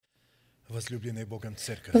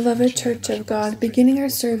Beloved Church of God, beginning our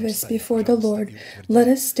service before the Lord, let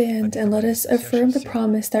us stand and let us affirm the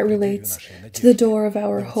promise that relates to the door of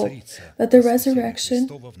our hope. Let the resurrection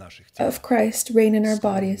of Christ reign in our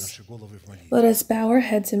bodies. Let us bow our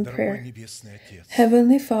heads in prayer.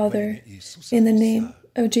 Heavenly Father, in the name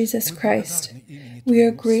of Jesus Christ, we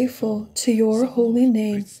are grateful to your holy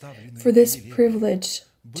name for this privilege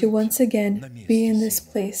to once again be in this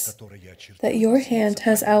place that your hand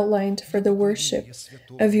has outlined for the worship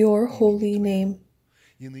of your holy name.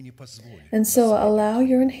 And so allow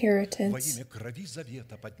your inheritance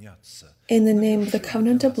in the name of the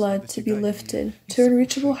covenant of blood to be lifted to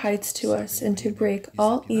unreachable heights to us and to break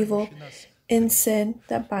all evil and sin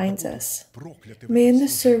that binds us. May in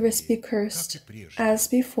this service be cursed, as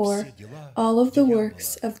before, all of the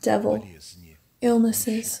works of devil,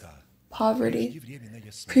 illnesses, poverty,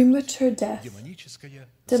 premature death,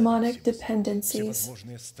 demonic dependencies,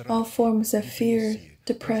 all forms of fear,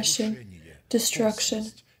 depression,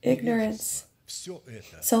 destruction, ignorance,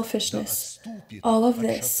 selfishness, all of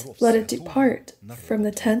this, let it depart from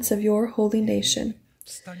the tents of your holy nation.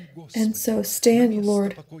 And so stand,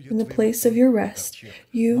 Lord, in the place of your rest,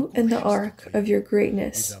 you and the ark of your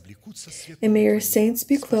greatness. And may your saints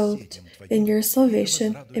be clothed in your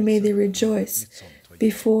salvation, and may they rejoice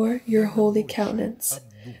before your holy countenance.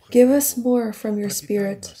 Give us more from your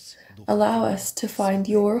Spirit. Allow us to find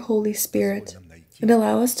your Holy Spirit, and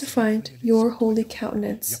allow us to find your holy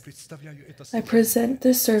countenance. I present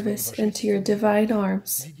this service into your divine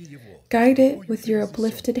arms. Guide it with your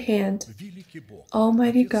uplifted hand.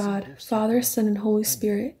 Almighty God, Father, Son, and Holy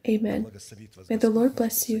Spirit. Amen. May the Lord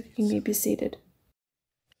bless you. You may be seated.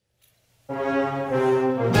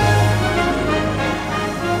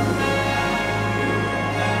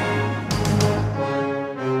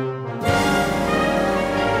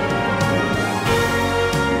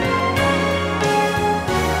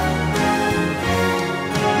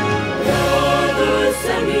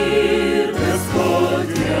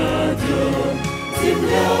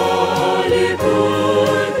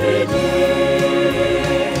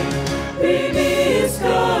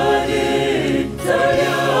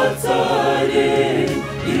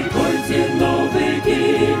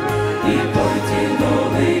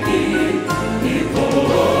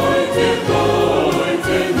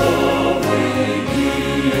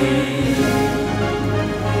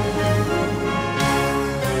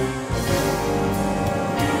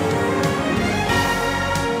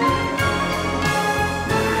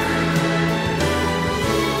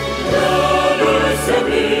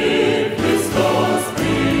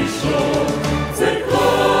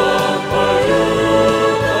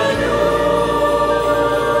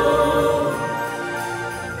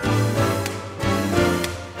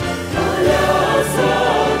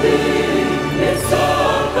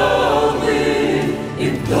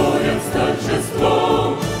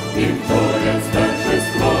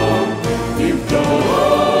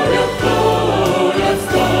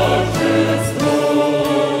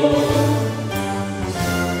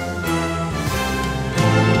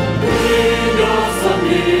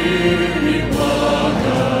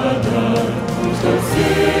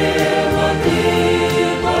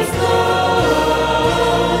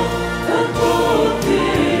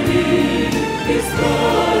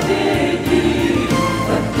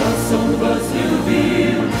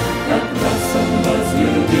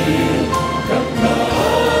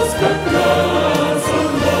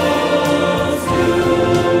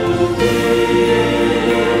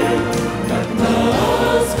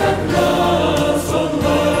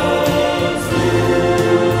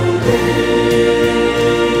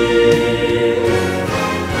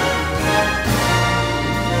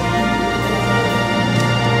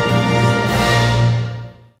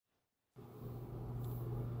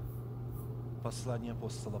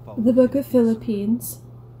 The Book of Philippians,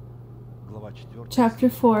 chapter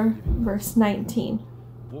 4, verse 19.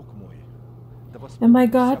 And my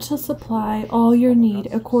God shall supply all your need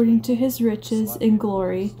according to his riches in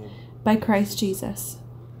glory by Christ Jesus.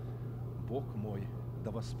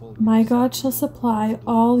 My God shall supply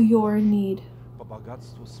all your need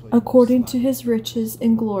according to his riches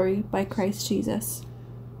in glory by Christ Jesus.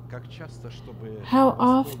 How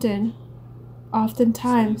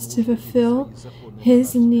oftentimes to fulfill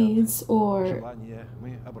his needs or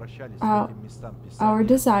our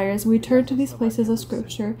desires, we turn to these places of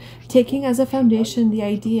Scripture, taking as a foundation the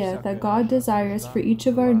idea that God desires for each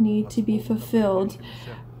of our need to be fulfilled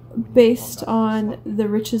based on the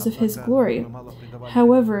riches of his glory.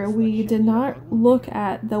 However, we did not look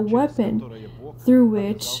at the weapon through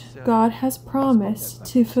which God has promised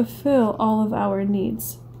to fulfill all of our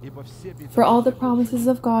needs. For all the promises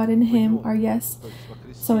of God in Him are yes,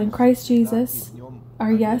 so in Christ Jesus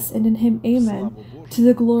are yes, and in Him amen, to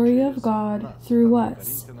the glory of God through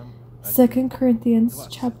us. 2 Corinthians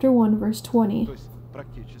chapter 1, verse 20.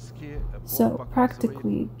 So,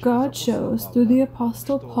 practically, God shows through the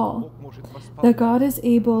Apostle Paul that God is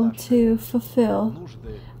able to fulfill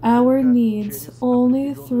our needs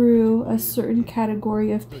only through a certain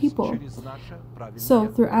category of people. So,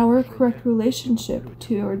 through our correct relationship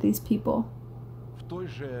toward these people.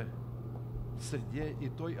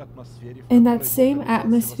 In that same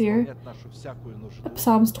atmosphere,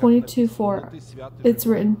 Psalms 22:4, it's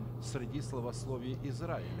written,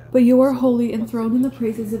 "But you are holy, enthroned in the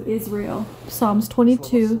praises of Israel." Psalms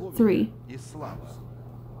 22:3.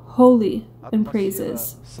 Holy and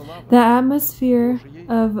praises. The atmosphere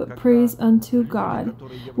of praise unto God.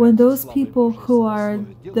 When those people who are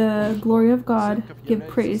the glory of God give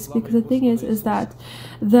praise, because the thing is that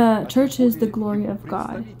the church is the glory of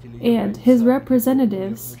God, and His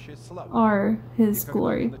representatives are His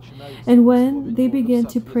glory. And when they begin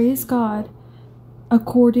to praise God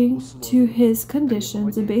according to His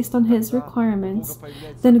conditions and based on His requirements,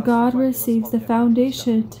 then God receives the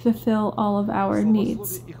foundation to fulfill all of our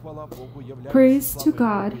needs. Praise to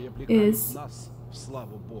God is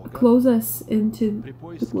close us into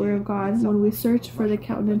the glory of God when we search for the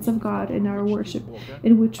countenance of God in our worship,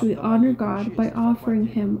 in which we honor God by offering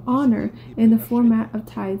Him honor in the format of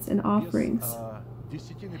tithes and offerings.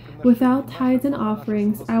 Without tithes and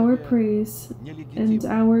offerings, our praise and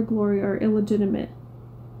our glory are illegitimate.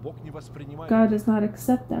 God does not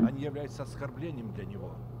accept them.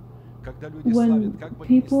 When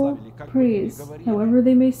people praise, however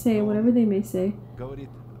they may say, whatever they may say,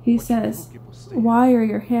 He says, "Why are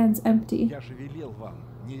your hands empty?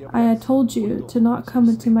 I had told you to not come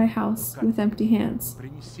into my house with empty hands.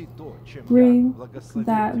 Bring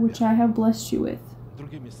that which I have blessed you with."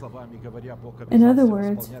 In other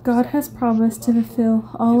words, God has promised to fulfill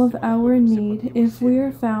all of our need if we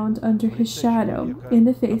are found under His shadow, in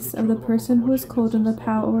the face of the person who is clothed in the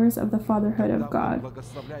powers of the fatherhood of God.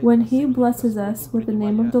 When He blesses us with the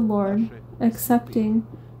name of the Lord, accepting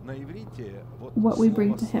what we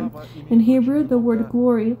bring to Him. In Hebrew, the word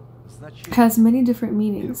glory has many different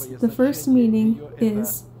meanings. The first meaning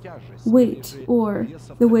is weight, or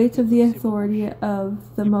the weight of the authority of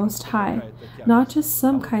the Most High. Not just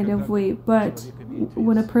some kind of weight, but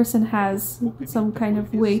when a person has some kind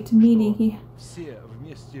of weight, meaning he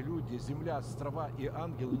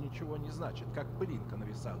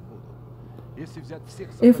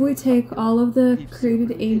If we take all of the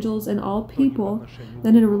created angels and all people,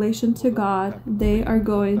 then in relation to God, they are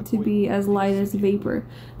going to be as light as vapor.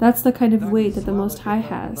 That's the kind of weight that the Most High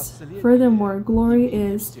has. Furthermore, glory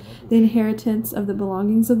is the inheritance of the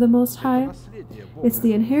belongings of the Most High. It's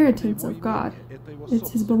the inheritance of God.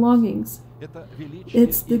 It's His belongings.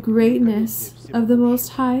 It's the greatness of the Most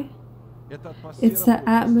High. It's the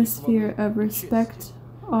atmosphere of respect,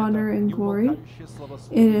 honor, and glory.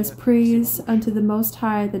 It is praise unto the Most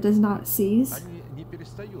High that does not cease.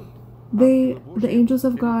 The angels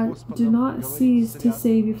of God do not cease to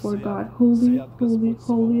say before God, "Holy, holy,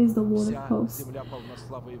 holy is the Lord of hosts.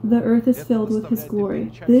 The earth is filled with His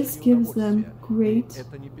glory." This gives them great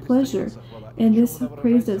pleasure, and this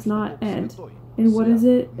praise does not end. And what is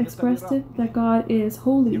it expressed in? That God is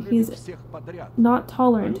holy. He is not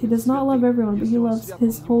tolerant. He does not love everyone, but He loves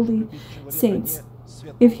His holy saints.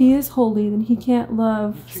 If He is holy, then He can't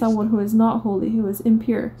love someone who is not holy, who is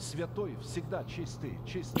impure.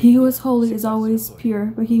 He who is holy is always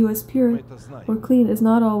pure, but he who is pure or clean is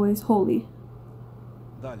not always holy.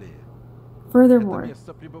 Furthermore,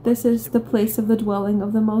 this is the place of the dwelling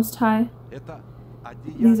of the Most High.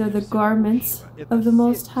 These are the garments of the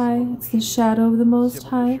Most High. It's the shadow of the Most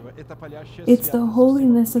High. It's the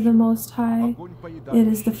holiness of the Most High. It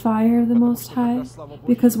is the fire of the Most High.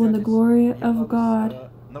 Because when the glory of God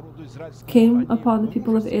came upon the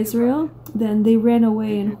people of Israel, then they ran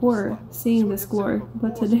away in horror, seeing this glory.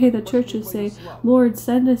 But today the churches say, "Lord,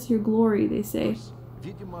 send us your glory," they say.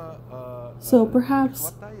 So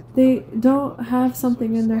perhaps they don't have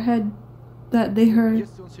something in their head that they heard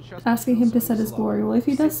asking Him to send His glory. Well, if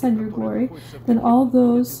He does send your glory, then all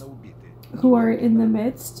those who are in the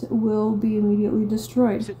midst will be immediately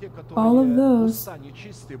destroyed. All of those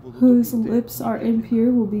whose lips are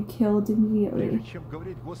impure will be killed immediately.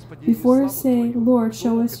 Before saying, "Lord,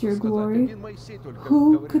 show us your glory,"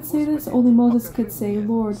 who could say this? Only Moses could say,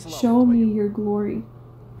 "Lord, show me your glory."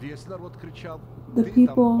 the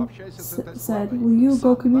people said, will you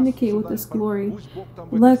go communicate with this glory?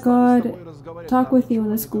 Let God talk with you in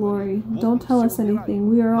this glory. Don't tell us anything.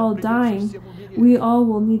 We are all dying. We all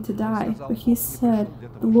will need to die. But he said,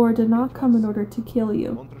 the Lord did not come in order to kill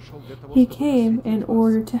you. He came in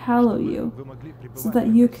order to hallow you, so that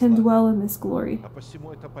you can dwell in this glory.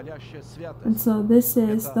 And so this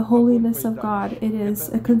is the holiness of God. It is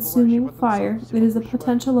a consuming fire. It is the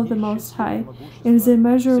potential of the Most High. It is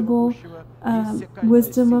immeasurable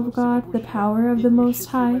wisdom of God, the power of the Most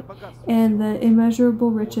High, and the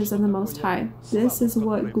immeasurable riches of the Most High. This is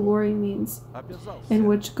what glory means, in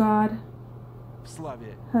which God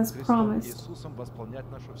has promised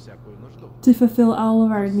to fulfill all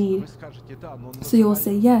of our need. So you will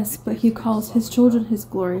say, yes, but he calls his children his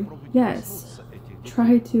glory. Yes.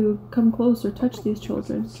 Try to come close or touch these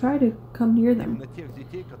children. Try to come near them.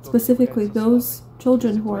 Specifically, those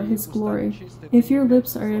children who are his glory. If your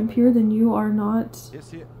lips are impure, then you are not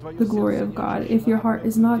the glory of God. If your heart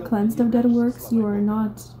is not cleansed of dead works, you are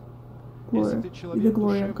not the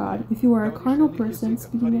glory of God. If you are a carnal person,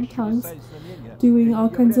 speaking in tongues, doing all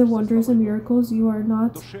kinds of wonders and miracles, you are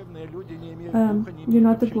not you're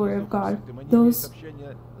not the glory of God. Those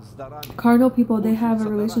carnal people, they have a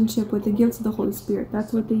relationship with the gifts of the Holy Spirit.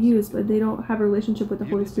 That's what they use, but they don't have a relationship with the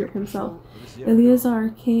Holy Spirit himself. Eleazar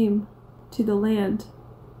came to the land.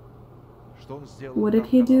 What did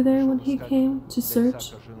he do there when he came to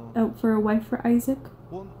search out for a wife for Isaac?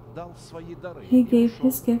 He gave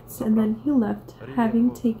his gifts and then he left,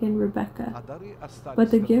 having taken Rebekah.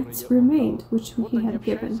 But the gifts remained, which he had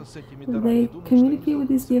given. They communicate with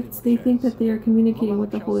these gifts. They think that they are communicating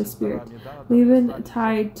with the Holy Spirit. They even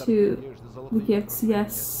tied to the gifts,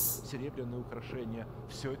 yes.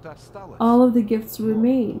 All of the gifts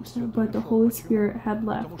remained, but the Holy Spirit had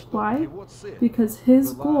left. Why? Because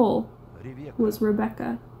his goal was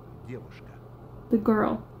Rebekah, the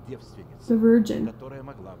girl, the virgin,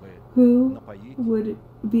 who would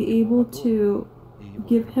be able to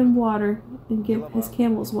give him water and give his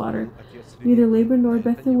camels water. Neither Laban nor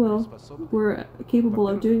Bethuel were capable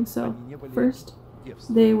of doing so. First,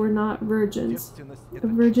 they were not virgins.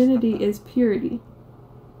 Virginity is purity.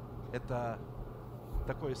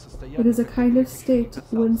 It is a kind of state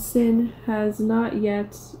when sin has not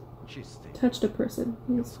yet touched a person.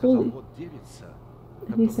 He is holy.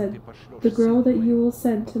 And he said, the girl that you will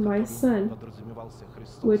send to my son,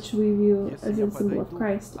 which we view as a symbol of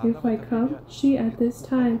Christ, if I come, she at this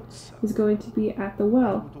time is going to be at the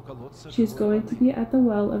well. She is going to be at the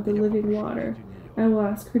well of the living water. I will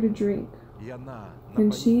ask her to drink.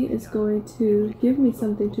 And she is going to give me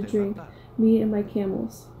something to drink, me and my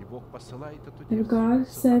camels. And God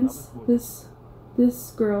sends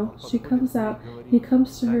this girl. She comes out. He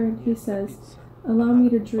comes to her and he says, allow me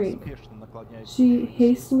to drink. She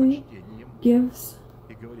hastily gives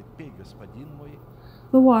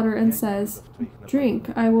the water and says, drink,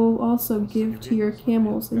 I will also give to your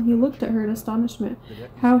camels. And he looked at her in astonishment,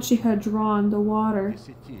 how she had drawn the water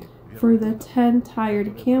for the 10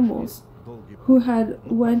 tired camels, who had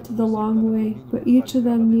went the long way, but each of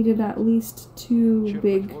them needed at least 2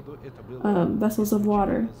 big vessels of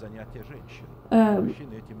water.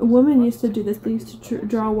 Women used to do this. They used to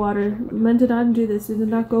draw water. Men did not do this. They did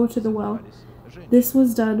not go to the well. This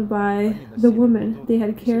was done by the women. They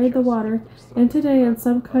had carried the water, and today in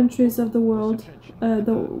some countries of the world,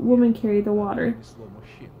 the women carry the water.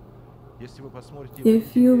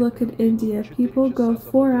 If you look at India, people go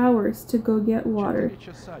 4 hours to go get water.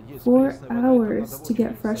 4 hours to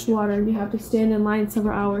get fresh water, and you have to stand in line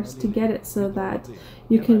several hours to get it so that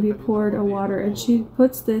you can be poured a water. And she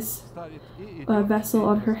puts this vessel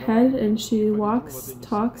on her head, and she walks,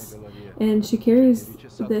 talks, and she carries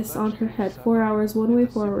this on her head 4 hours one way,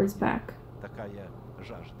 4 hours back.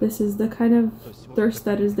 This is the kind of thirst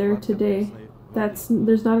that is there today.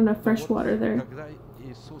 There's not enough fresh water there.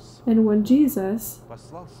 And when Jesus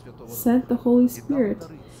sent the Holy Spirit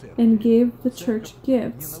and gave the church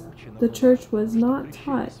gifts, the church was not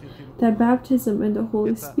taught that baptism in the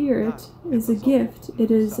Holy Spirit is a gift.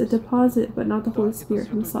 It is a deposit, but not the Holy Spirit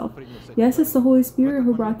himself. Yes, it's the Holy Spirit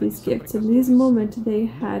who brought these gifts. In this moment, they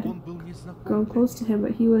had grown close to him,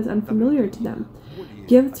 but he was unfamiliar to them.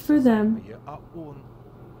 Gifts for them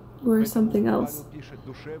were something else.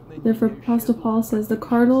 Therefore, Apostle Paul says, the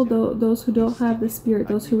carnal, those who don't have the Spirit,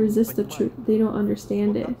 those who resist the truth, they don't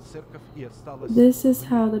understand it. This is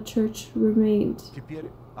how the church remained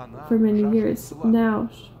for many years.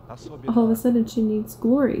 Now, all of a sudden, she needs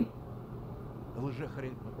glory.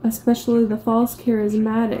 especially the false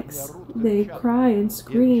charismatics. They cry and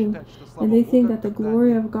scream, and they think that the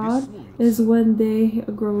glory of God is when they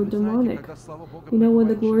grow demonic. You know, when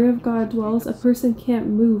the glory of God dwells, a person can't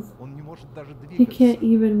move. He can't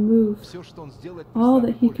even move. All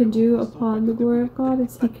that he can do upon the glory of God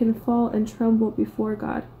is he can fall and tremble before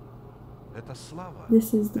God.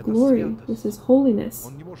 This is the glory. This is holiness.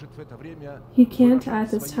 He can't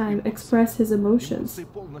at this time express his emotions.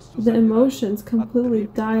 The emotions completely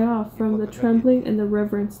die off from the trembling and the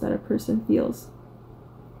reverence that a person feels.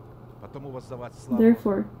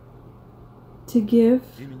 Therefore, to give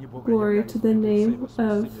glory to the name of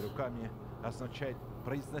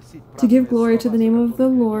the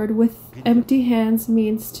Lord with empty hands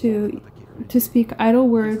means to speak idle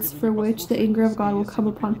words for which the anger of God will come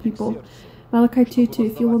upon people. Malachi 2:2,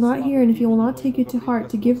 if you will not hear and if you will not take it to heart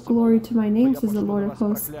to give glory to my name, says the Lord of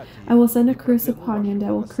hosts, I will send a curse upon you and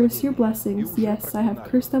I will curse your blessings. Yes, I have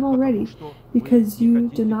cursed them already because you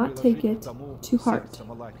do not take it to heart.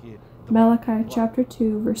 Malachi chapter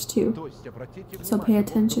 2, verse 2. So pay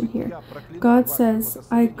attention here. God says,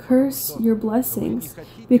 I curse your blessings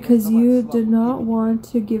because you do not want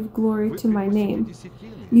to give glory to my name.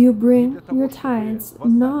 You bring your tithes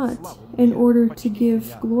not in order to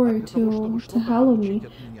give glory to hallow me,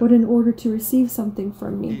 but in order to receive something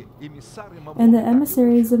from me. And the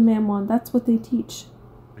emissaries of Mammon, that's what they teach.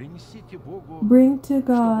 Bring to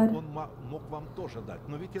God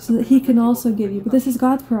so that he can also give you. But this is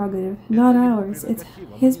God's prerogative, not ours. It's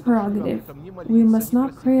his prerogative. We must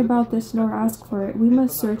not pray about this nor ask for it. We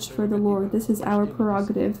must search for the Lord. This is our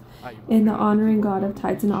prerogative in the honoring God of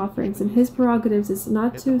tithes and offerings. And his prerogatives is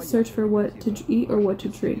not to search for what to eat or what to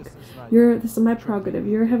drink. This is my prerogative.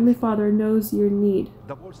 Your Heavenly Father knows your need.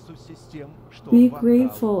 Be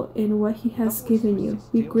grateful in what he has given you.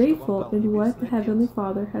 Be grateful in what the Heavenly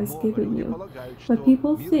Father has given you. But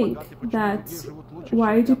people think that,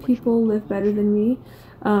 why do people live better than me?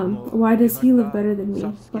 Why does he live better than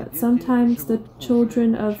me? But sometimes the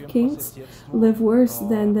children of kings live worse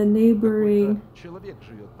than the neighboring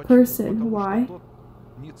person. Why?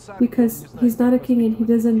 Because he's not a king and he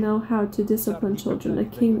doesn't know how to discipline children. A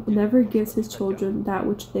king never gives his children that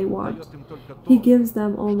which they want. He gives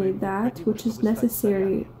them only that which is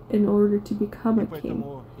necessary in order to become a king.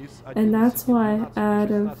 And that's why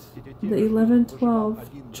out of the 12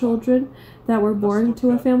 children that were born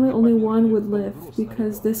into a family, only one would live,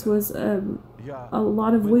 because this was a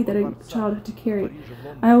lot of weight that a child had to carry.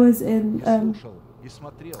 I was in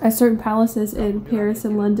at certain palaces in Paris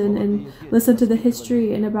and London and listened to the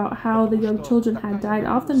history and about how the young children had died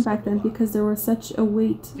often back then because there was such a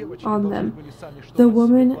weight on them. The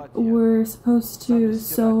women were supposed to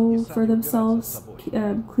sew for themselves,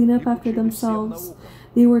 clean up after themselves.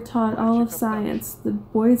 They were taught all of science, the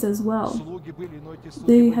boys as well.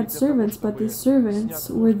 They had servants, but the servants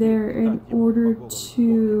were there in order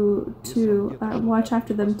to watch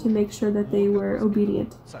after them to make sure that they were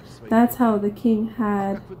obedient. That's how the king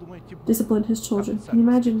had disciplined his children. Can you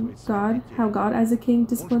imagine God, how God as a king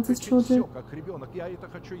disciplines his children?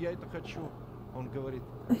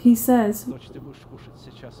 He says,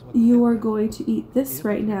 you are going to eat this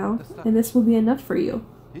right now, and this will be enough for you.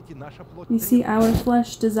 You see, our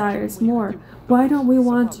flesh desires more. Why don't we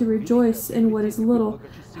want to rejoice in what is little?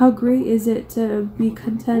 How great is it to be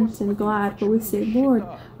content and glad? But we say, Lord,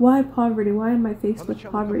 why poverty? Why am I faced with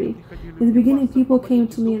poverty? In the beginning, people came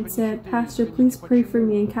to me and said, Pastor, please pray for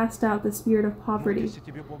me and cast out the spirit of poverty.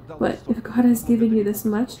 But if God has given you this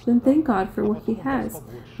much, then thank God for what he has.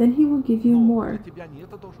 Then he will give you more.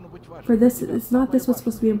 For this, it's not this what's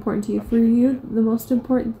supposed to be important to you. For you, the most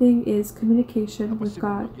important thing is communication with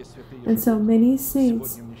God. And so many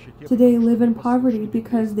saints today live in poverty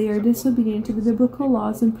because they are disobedient to the biblical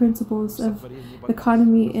laws and principles of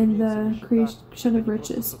economy and the creation of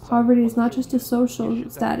riches. Poverty is not just a social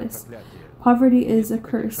status. Poverty is a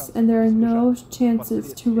curse, and there are no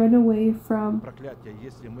chances to run away from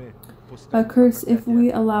a curse if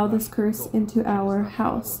we allow this curse into our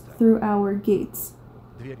house through our gates.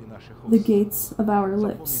 The gates of our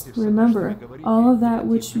lips. Remember, all of that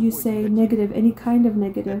which you say negative, any kind of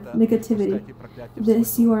negativity,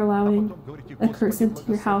 this you are allowing a curse into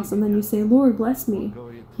your house, and then you say, Lord, bless me.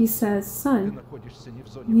 He says, son,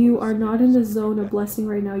 you are not in the zone of blessing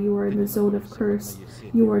right now, you are in the zone of curse.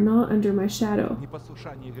 You are not under my shadow.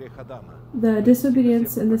 The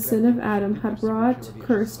disobedience and the sin of Adam had brought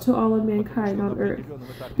curse to all of mankind on earth,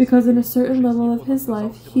 because in a certain level of his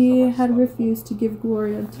life, he had refused to give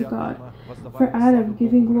glory unto God. For Adam,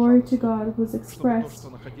 giving glory to God was expressed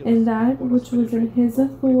in that which was in his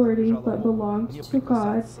authority but belonged to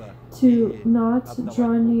God, to not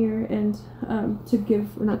draw near and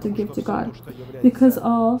not to give to God, because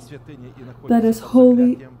all that is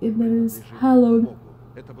holy and that is hallowed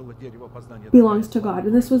belongs to God.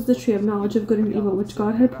 And this was the tree of knowledge of good and evil, which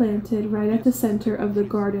God had planted right at the center of the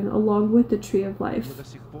garden, along with the tree of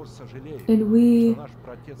life. And we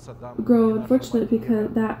grow unfortunate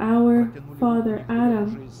because that our father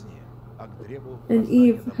Adam and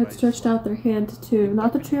Eve had stretched out their hand to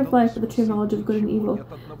not the tree of life, but the tree of knowledge of good and evil.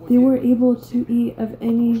 They were able to eat of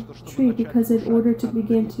any tree because in order to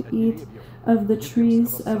begin to eat of the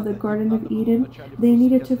trees of the Garden of Eden, they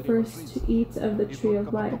needed to first eat of the tree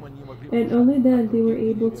of life. And only then they were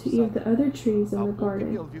able to eat of the other trees in the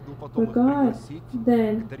garden. But God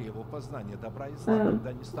then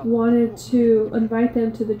wanted to invite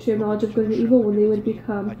them to the tree of knowledge of good and evil when they would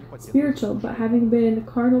become spiritual. But having been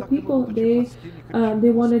carnal people, they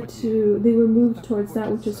were moved towards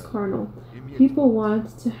that which is carnal. People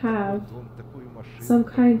want to have some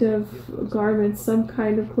kind of garments, some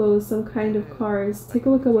kind of clothes, some kind of cars. Take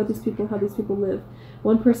a look at how these people live.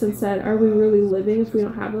 One person said, "Are we really living if we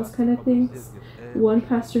don't have those kind of things?" One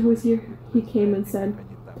pastor who was here, he came and said,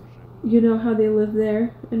 "You know how they live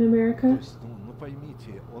there in America?"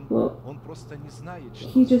 Well,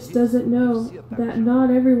 he just doesn't know that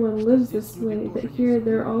not everyone lives this way, that here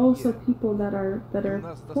there are also people that are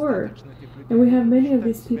poor. And we have many of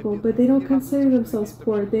these people, but they don't consider themselves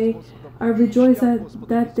poor. They are rejoiced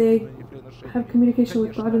that they have communication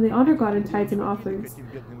with God and they honor God in tithes and offerings.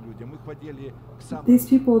 These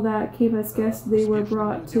people that came as guests, they were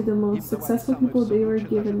brought to the most successful people. They were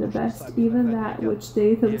given the best, even that which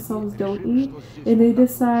they themselves don't eat. And they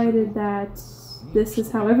decided that this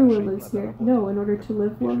is how everyone lives here. No, in order to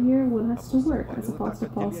live well here, one has to work, as Apostle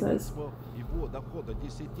Paul says.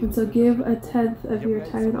 And so give a tenth of your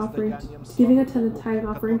tithe and offering. Giving a tenth of tithe and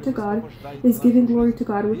offering to God is giving glory to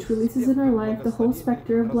God, which releases in our life the whole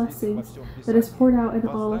specter of blessings that is poured out in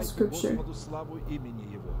all of Scripture.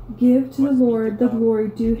 Give to the Lord the glory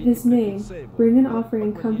due his name. Bring an offering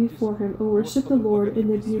and come before him, and worship the Lord in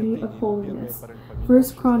the beauty of holiness. 1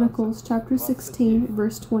 Chronicles chapter 16,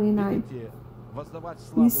 verse 29.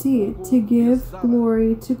 You see, to give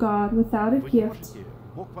glory to God without a gift,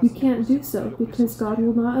 you can't do so because God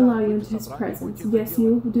will not allow you into his presence. Yes,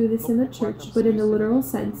 you will do this in the church, but in the literal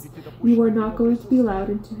sense, you are not going to be allowed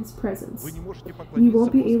into his presence. You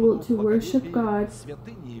won't be able to worship God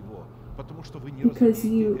because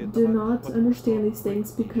you do not understand these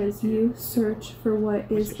things, because you search for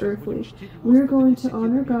what is earthly. We are going to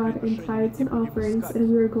honor God in tithes and offerings,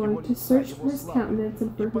 and we are going to search for his countenance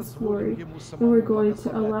and for his glory, and we're going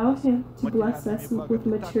to allow him to bless us with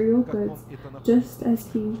material goods just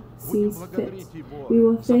as he sees fit. We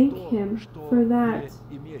will thank him for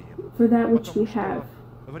that which we have,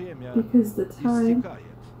 because the time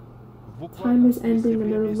is ending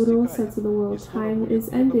in the literal sense of the world. Time is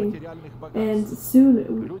ending, and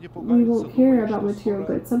soon we won't care about material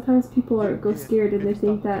goods. Sometimes people go scared and they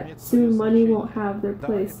think that soon money won't have their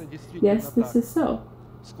place. Yes, this is so.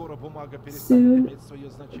 Soon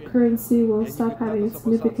currency will stop having its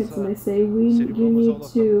significance, and they say you need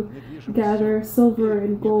to gather silver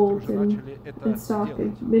and gold and stock,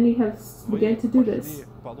 and many have begun to do this.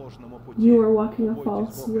 You are walking a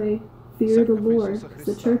false way. Fear the Lord, because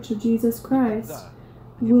the Church of Jesus Christ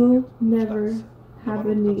will never have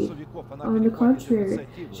a need. On the contrary,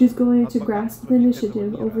 she's going to grasp the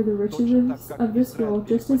initiative over the riches of this world,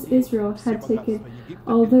 just as Israel had taken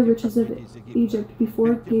all the riches of Egypt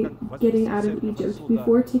before getting out of Egypt.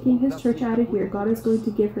 Before taking his church out of here, God is going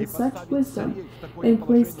to give her such wisdom and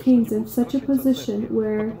place kings in such a position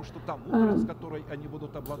where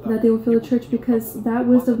that they will fill the church, because that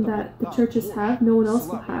wisdom that the churches have, no one else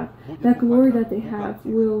will have. That glory that they have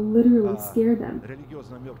will literally scare them.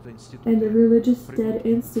 And the religious dead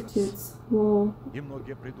institutes will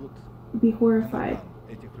be horrified.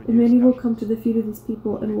 And many will come to the feet of these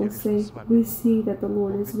people and will say, "We see that the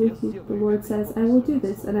Lord is with you." The Lord says, "I will do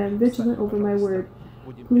this, and I am vigilant over my word."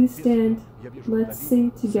 Please stand. Let's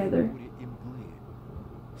sing together.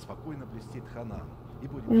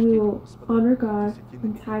 And we will honor God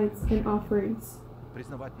in tithes and offerings,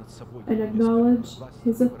 and acknowledge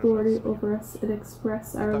his authority over us and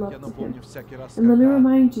express our love to him. And let me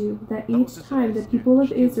remind you that each time the people of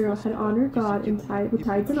Israel had honored God with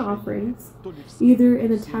tithes and offerings, either in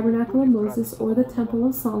the tabernacle of Moses or the temple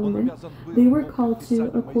of Solomon, they were called to,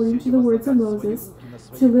 according to the words of Moses,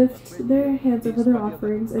 to lift their hands over their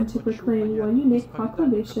offerings, and to proclaim one unique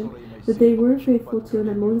proclamation that they were faithful to and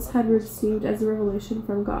that Moses had received as a revelation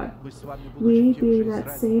from God. We, being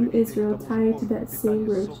that same Israel, tied to that same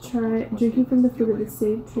root, drinking from the fruit of the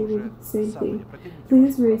same tree, with the same thing.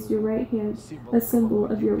 Please raise your right hand, a symbol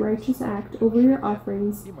of your righteous act, over your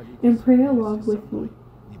offerings, and pray along with me.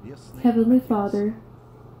 Heavenly Father,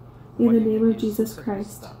 in the name of Jesus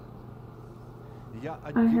Christ,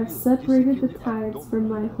 I have separated the tithes from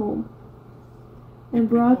my home and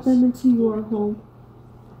brought them into your home,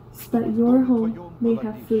 so that your home may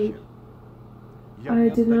have food. I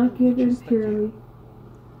did not give impurely.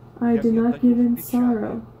 I did not give in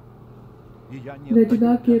sorrow. And I did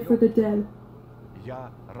not give for the dead.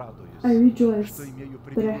 I rejoice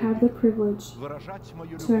that I have the privilege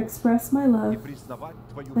to express my love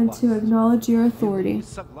and to acknowledge your authority.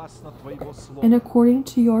 And according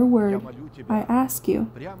to your word, I ask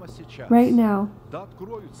you, right now,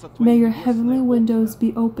 may your heavenly windows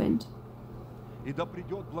be opened,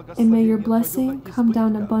 and may your blessing come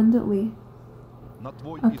down abundantly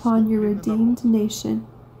upon your redeemed nation.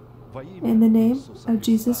 In the name of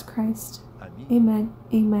Jesus Christ. Amen.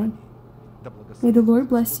 Amen. May the Lord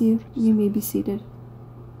bless you. You may be seated.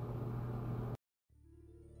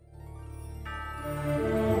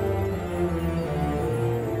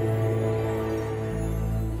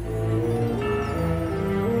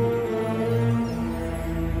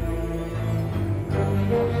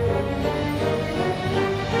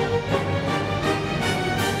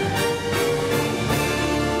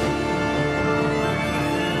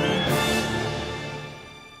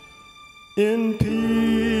 In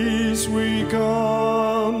peace we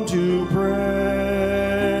come to pray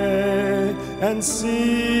and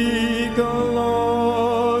seek the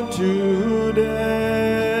Lord today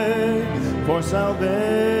for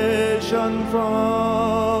salvation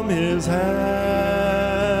from His hand,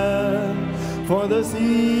 for the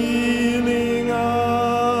healing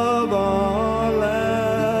of our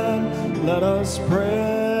land. Let us pray.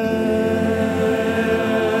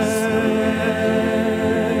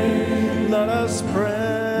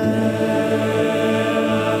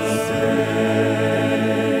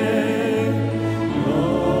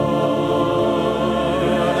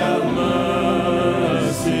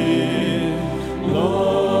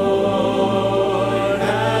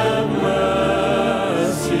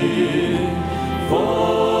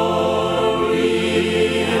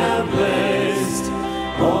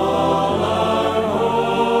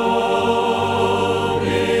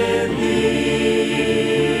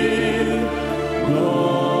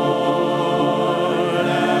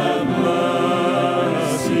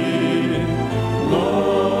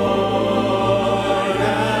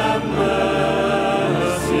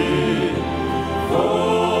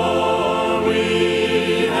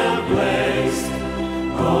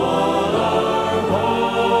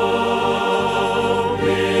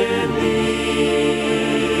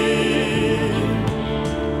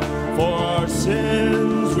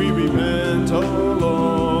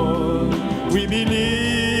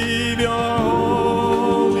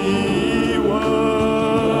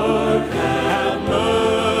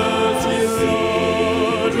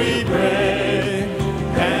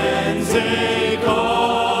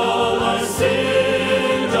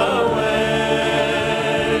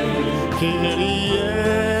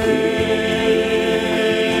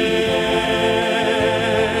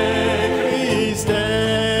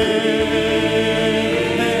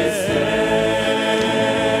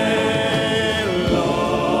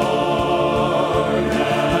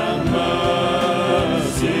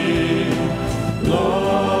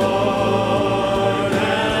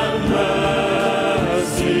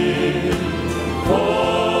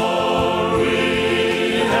 For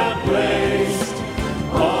we have placed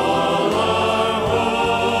all our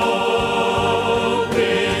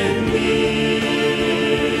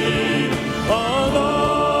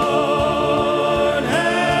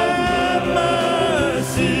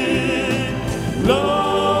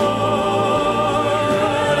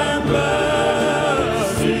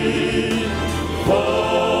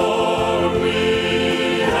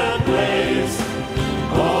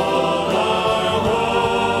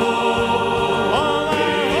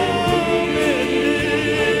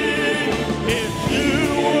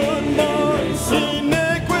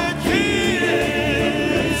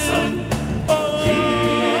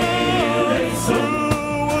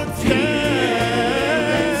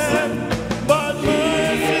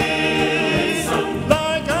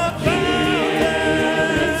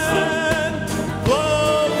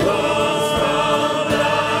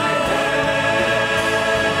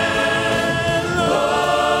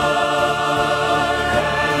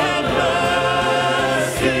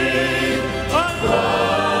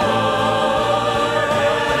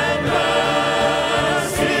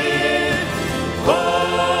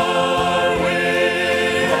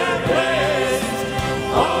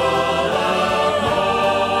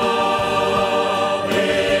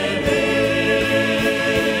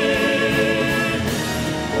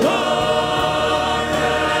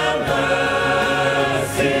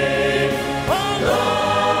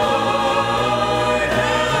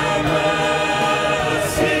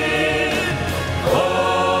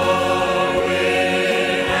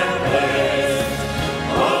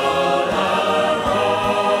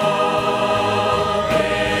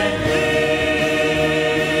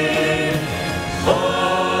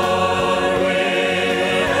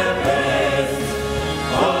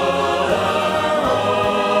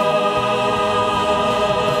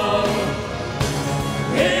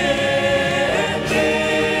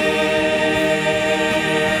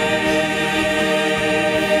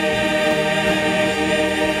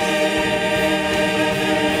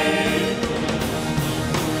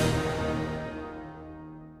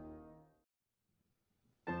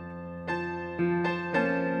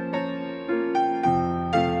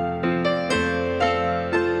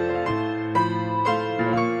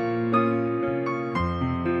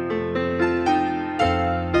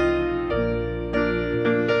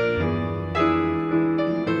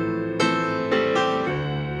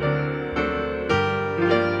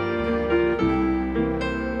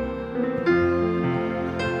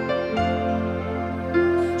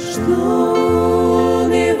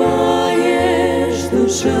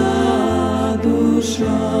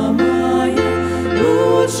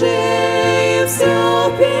уже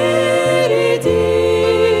все впереди.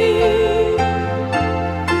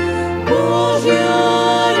 Божья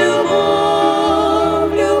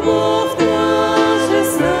любовь, любовь та же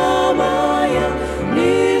самая,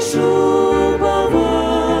 лишь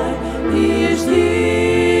уповай и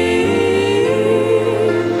жди.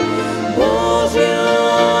 Божья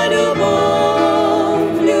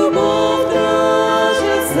любовь, любовь та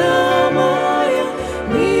же самая,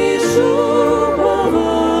 лишь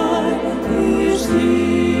уповай и жди.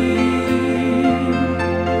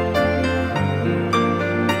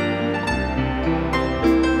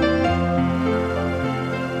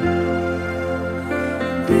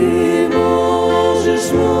 Ты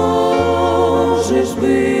можешь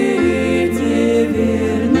быть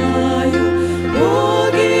неверною,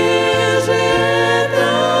 Боге же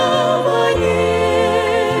этого нет.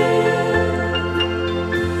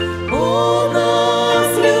 Он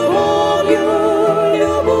нас любовью,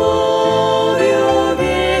 любовью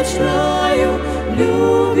вечною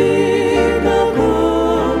любит,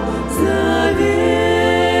 таков завет.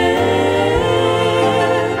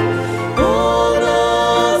 Он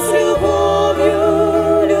нас любовью,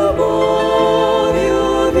 любовью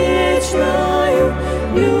вечною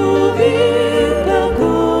любит,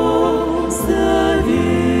 таков завет.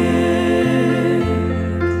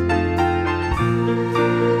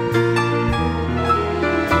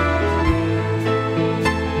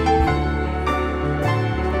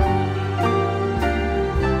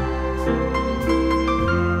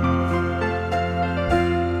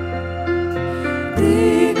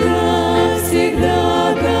 Ты, как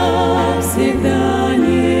всегда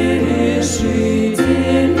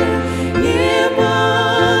нерешительна, не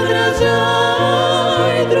подражай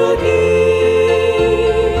другим.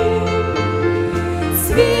 С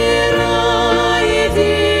верой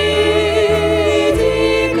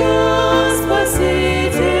иди ко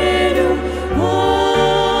Спасителю,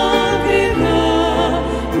 от греха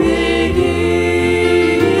беги.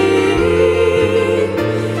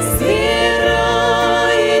 С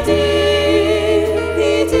верой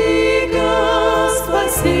иди ко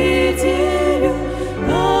Спасителю,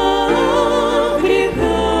 от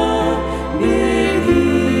греха беги.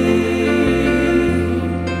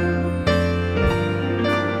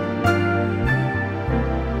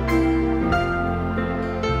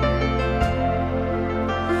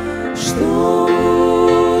 Что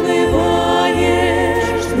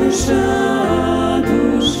унываешь, душа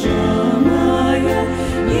моя,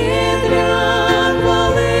 не для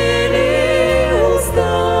хвалы ли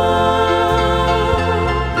уста?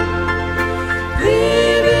 Ты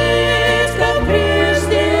ведь как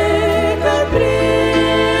прежде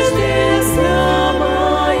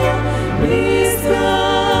самая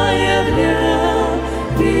близкая для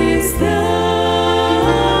Христа.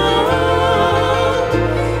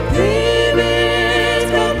 Ты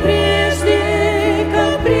ведь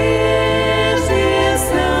как прежде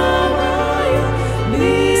самая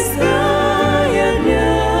близкая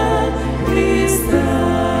для Христа.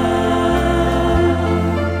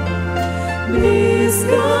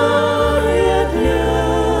 Близкая для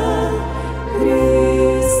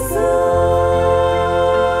Христа.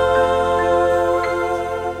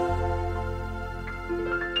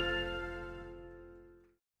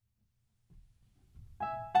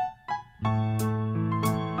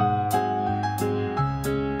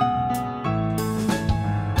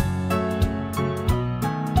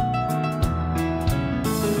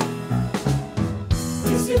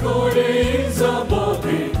 Если горе и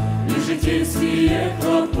заботы, и житейские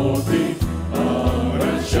хлопоты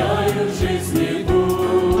омрачают жизни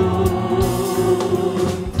путь,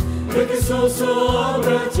 к Иисусу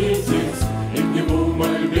обратитесь и к Нему в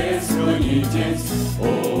мольбе склонитесь,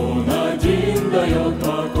 Он один дает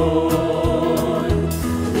покой.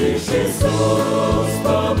 Лишь Иисус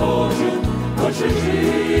поможет вашей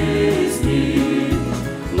жизни,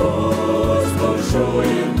 пусть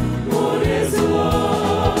большое море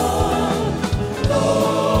зла.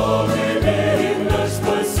 Но мы верим, наш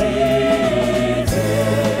Спаситель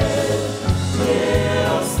не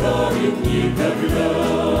оставит никогда.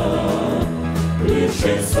 Лишь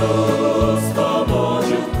Иисус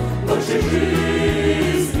поможет вашей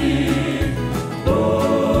жизни,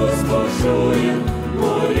 пусть большое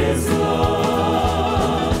море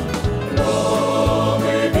зла. Но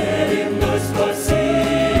мы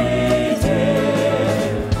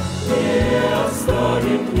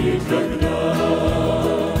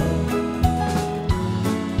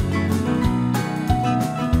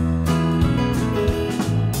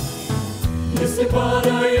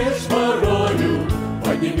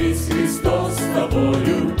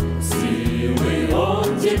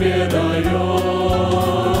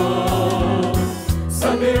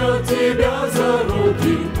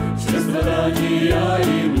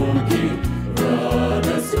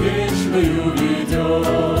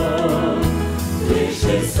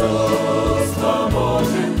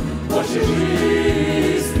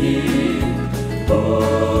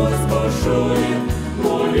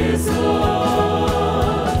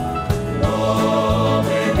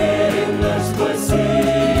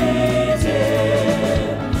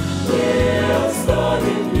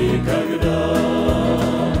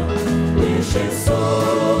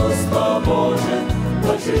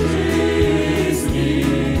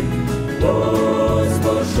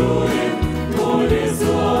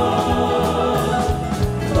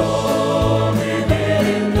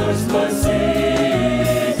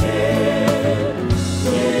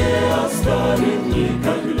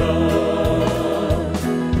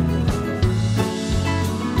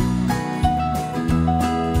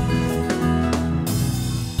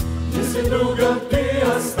Если другом ты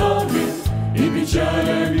оставлен и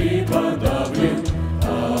печалями подавлен,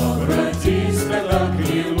 обратись тогда к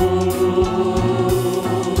Нему.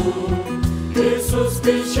 Иисус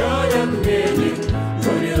печаль отменит,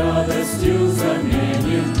 горе радостью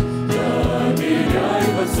заменит, доверяй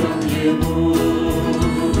во всем Ему.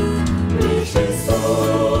 Лишь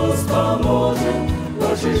Иисус поможет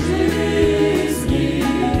вашей жизни,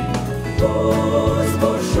 пусть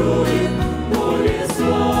бушует море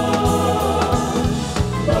зла.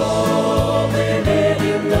 Но мы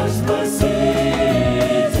верим, наш Спаситель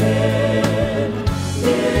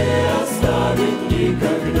не оставит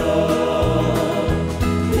никогда.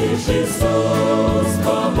 Лишь Иисус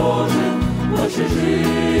поможет вашей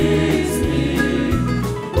жизни,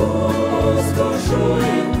 пусть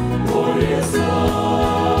бушует море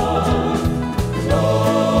зла.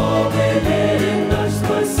 Но мы верим, наш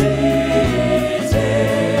Спаситель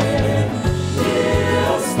не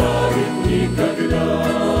оставит никогда,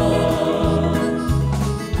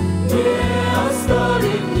 не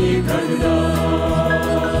оставит никогда,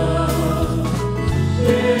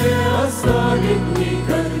 не оставит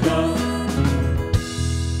никогда.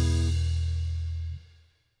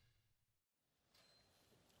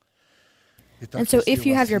 And so if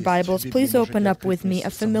you have your Bibles, please open up with me a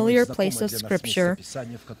familiar place of Scripture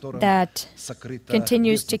that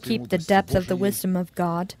continues to keep the depth of the wisdom of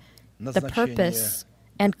God, the purpose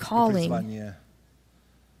and calling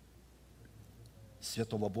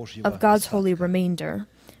of God's holy remainder.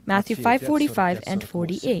 Matthew 5:45 and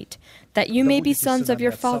 48, that you may be sons of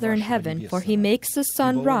your Father in heaven, for he makes the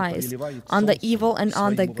sun rise on the evil and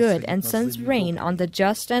on the good, and sends rain on the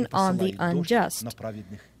just and on the unjust.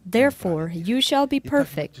 Therefore you shall be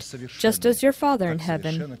perfect, just as your Father in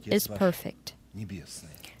heaven is perfect.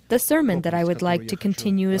 The sermon that I would like to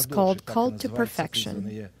continue is called Called to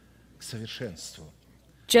Perfection.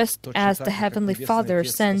 Just as the Heavenly Father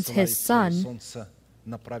sends His Son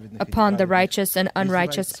upon the righteous and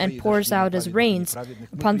unrighteous and pours out His rains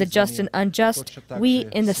upon the just and unjust, we,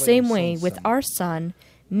 in the same way, with our Son,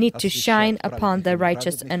 need to shine upon the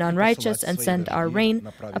righteous and unrighteous and send our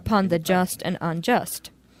rain upon the just and unjust.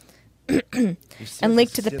 And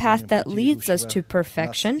linked to the path that leads us to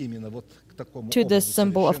perfection, to this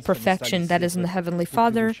symbol of perfection that is in the Heavenly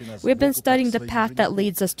Father, we have been studying the path that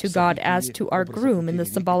leads us to God as to our groom in the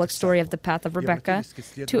symbolic story of the path of Rebekah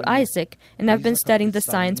to Isaac, and have been studying the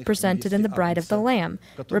signs presented in the Bride of the Lamb.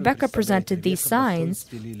 Rebekah presented these signs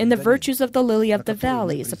in the virtues of the lily of the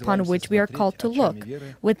valleys, upon which we are called to look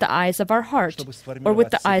with the eyes of our heart, or with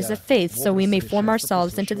the eyes of faith, so we may form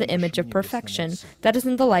ourselves into the image of perfection that is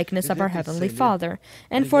in the likeness of our Heavenly Father.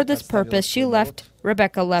 And for this purpose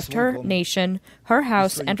Rebekah left her nation, her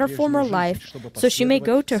house, and her former life, so she may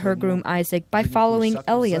go to her groom Isaac by following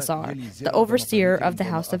Eleazar, the overseer of the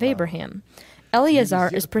house of Abraham. Eleazar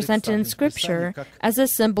is presented in Scripture as a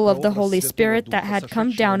symbol of the Holy Spirit that had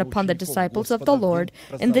come down upon the disciples of the Lord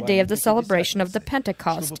in the day of the celebration of the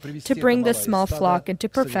Pentecost to bring the small flock into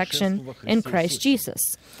perfection in Christ Jesus.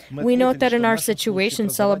 We note that in our situation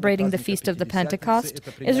celebrating the feast of the Pentecost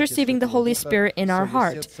is receiving the Holy Spirit in our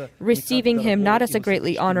heart, receiving Him not as a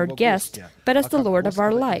greatly honored guest, but as the Lord of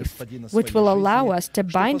our life, which will allow us to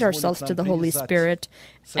bind ourselves to the Holy Spirit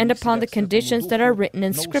and upon the conditions that are written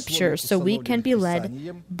in Scripture, so we can be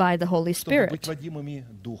led by the Holy Spirit.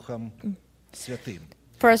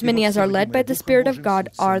 For as many as are led by the Spirit of God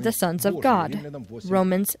are the sons of God.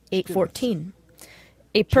 Romans 8:14.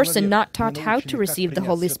 A person not taught how to receive the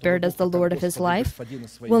Holy Spirit as the Lord of his life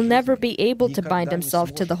will never be able to bind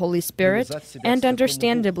himself to the Holy Spirit, and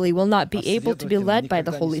understandably will not be able to be led by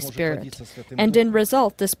the Holy Spirit. And in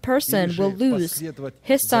result, this person will lose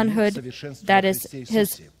his sonhood, that is,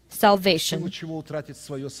 his salvation.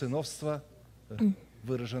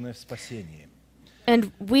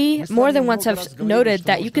 And we more than once have noted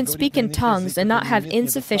that you can speak in tongues and not have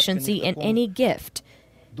insufficiency in any gift,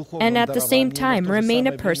 and at the same time remain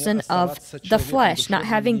a person of the flesh, not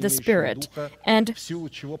having the Spirit, and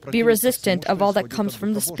be resistant of all that comes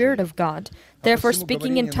from the Spirit of God. Therefore,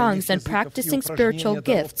 speaking in tongues and practicing spiritual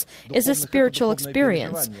gifts is a spiritual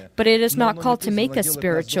experience, but it is not called to make us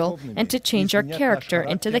spiritual and to change our character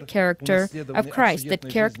into the character of Christ, the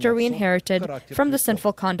character we inherited from the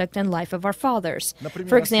sinful conduct and life of our fathers.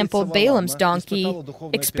 For example, Balaam's donkey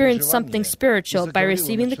experienced something spiritual by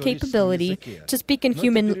receiving the capability to speak in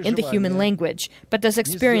the human language, but this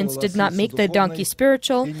experience did not make the donkey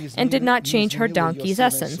spiritual and did not change her donkey's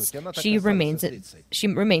essence. She remained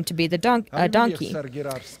to be the donkey.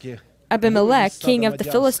 Abimelech, king of the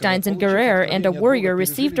Philistines in Gerar and a warrior,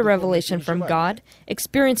 received a revelation from God,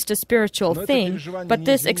 experienced a spiritual thing, but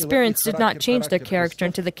this experience did not change their character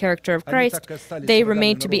into the character of Christ. They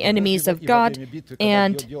remained to be enemies of God,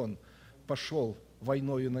 and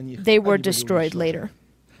they were destroyed later.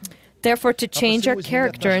 Therefore, to change our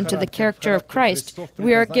character into the character of Christ,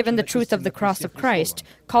 we are given the truth of the cross of Christ,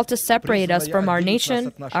 called to separate us from our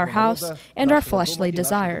nation, our house, and our fleshly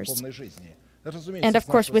desires. And of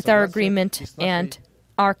course, with our agreement and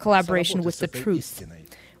our collaboration with the truth.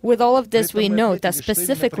 With all of this, we note that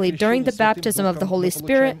specifically during the baptism of the Holy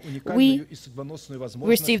Spirit, we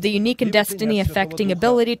receive the unique and destiny-affecting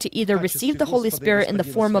ability to either receive the Holy Spirit in the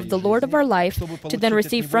form of the Lord of our life, to then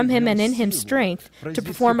receive from Him and in Him strength, to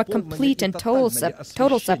perform a complete and total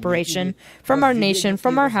separation from our nation,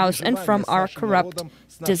 from our house, and from our corrupt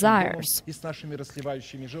desires.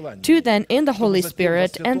 To then, in the Holy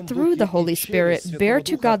Spirit and through the Holy Spirit, bear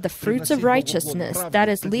to God the fruits of righteousness, that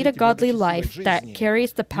is, lead a godly life that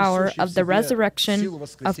carries the power of the resurrection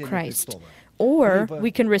of Christ. Or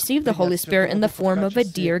we can receive the Holy Spirit in the form of a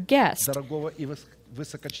dear guest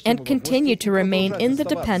and continue to remain in the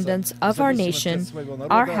dependence of our nation,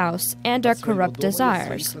 our house, and our corrupt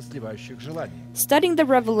desires. Studying the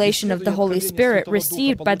revelation of the Holy Spirit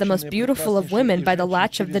received by the most beautiful of women by the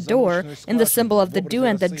latch of the door, in the symbol of the dew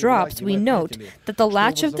and the drops, we note that the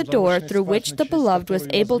latch of the door through which the beloved was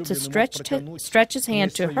able to stretch his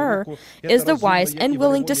hand to her is the wise and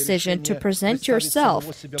willing decision to present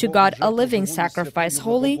yourself to God a living sacrifice,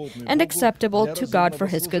 holy and acceptable to God for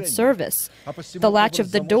His good service. The latch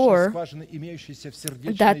of the door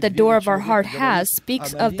that the door of our heart has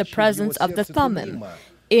speaks of the presence of the Thummim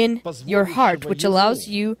in your heart, which allows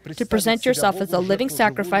you to present yourself as a living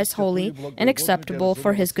sacrifice, holy and acceptable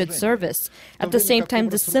for His good service. At the same time,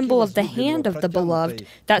 the symbol of the hand of the beloved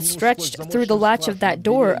that stretched through the latch of that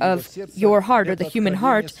door of your heart, or the human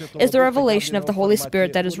heart, is the revelation of the Holy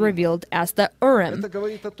Spirit that is revealed as the Urim.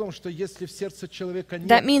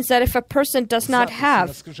 That means that if a person does not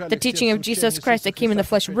have the teaching of Jesus Christ that came in the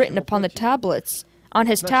flesh written upon the tablets, on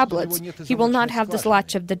his tablets, he will not have this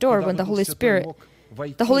latch of the door when the Holy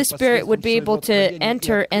Spirit would be able to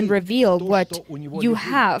enter and reveal what you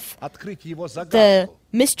have, the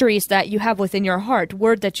mysteries that you have within your heart,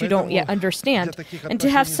 word that you don't yet understand. And to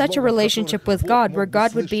have such a relationship with God, where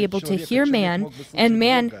God would be able to hear man, and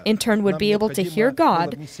man in turn would be able to hear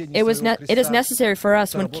God, it is necessary for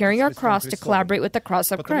us, when carrying our cross, to collaborate with the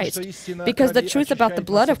cross of Christ. Because the truth about the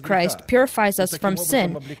blood of Christ purifies us from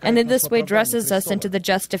sin, and in this way dresses us into the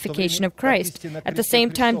justification of Christ. At the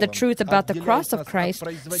same time, the truth about the cross of Christ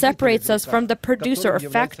separates us from the producer or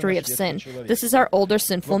factory of sin. This is our older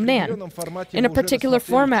sinful man. In a particular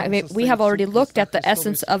format, we have already looked at the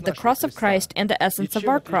essence of the cross of Christ and the essence of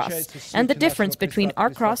our cross, and the difference between our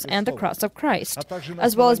cross and the cross of Christ,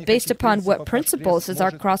 as well as based upon what principles is our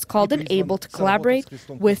cross called and able to collaborate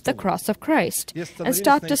with the cross of Christ. And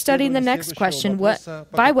stop to study the next question: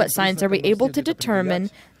 by what signs are we able to determine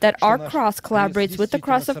that our cross collaborates with the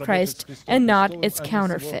cross of Christ and not its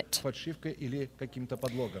counterfeit?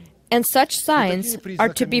 And such signs are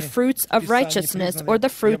to be fruits of righteousness, or the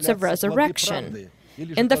fruits of resurrection,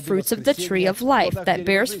 in the fruits of the tree of life that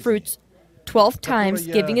bears fruits 12 times,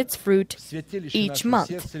 giving its fruit each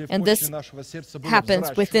month. And this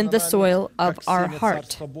happens within the soil of our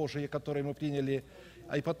heart.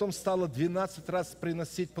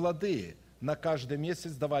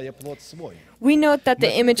 We note that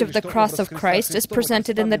the image of the cross of Christ is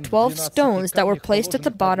presented in the 12 stones that were placed at the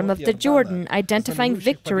bottom of the Jordan, identifying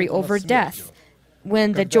victory over death,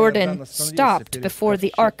 when the Jordan stopped before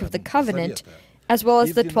the Ark of the Covenant, as well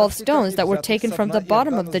as the 12 stones that were taken from the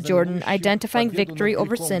bottom of the Jordan, identifying victory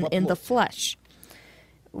over sin in the flesh.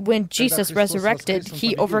 When Jesus resurrected,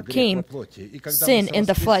 He overcame sin in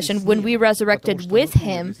the flesh. And when we resurrected with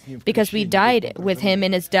Him, because we died with Him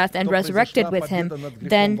in His death and resurrected with Him,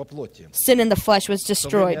 then sin in the flesh was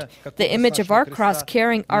destroyed. The image of our cross,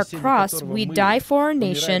 carrying our cross, we die for our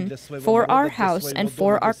nation, for our house, and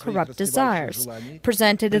for our corrupt desires,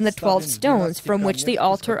 presented in the 12 stones from which the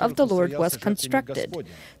altar of the Lord was constructed.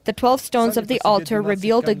 The 12 stones of the altar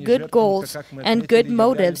reveal the good goals and good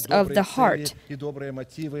motives of the heart,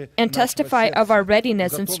 and testify of our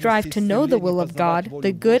readiness and strive to know the will of God,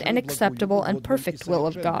 the good and acceptable and perfect will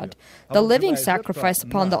of God. The living sacrifice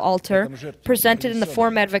upon the altar, presented in the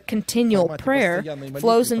format of a continual prayer,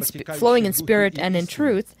 flowing in spirit and in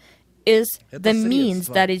truth, is the means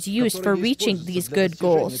that is used for reaching these good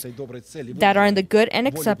goals that are in the good and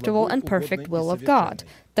acceptable and perfect will of God.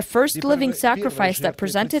 The first living sacrifice that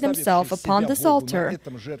presented himself upon this altar,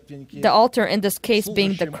 the altar in this case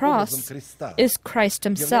being the cross, is Christ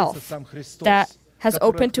himself, that has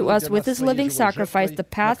opened to us with his living sacrifice the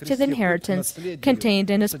path to the inheritance contained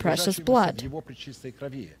in his precious blood,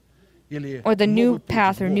 or the new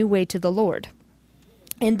path or new way to the Lord.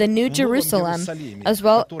 In the New Jerusalem, as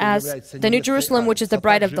well as the New Jerusalem, which is the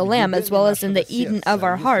bride of the Lamb, as well as in the Eden of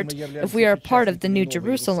our heart, if we are part of the New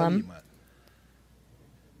Jerusalem,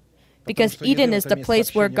 because Eden is the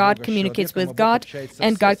place where God communicates with God,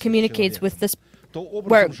 and God communicates with this,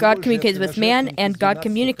 where God communicates with man, and God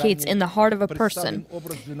communicates in the heart of a person.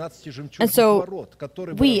 And so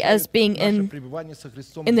we, as being in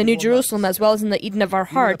the New Jerusalem as well as in the Eden of our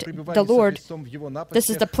heart, the Lord, this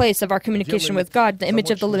is the place of our communication with God. The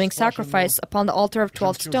image of the living sacrifice upon the altar of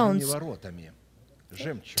 12 stones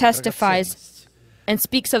testifies and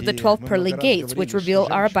speaks of the 12 pearly gates, which reveal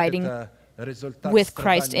our abiding with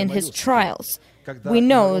Christ in his trials. We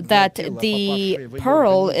know that the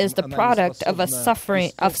pearl is the product of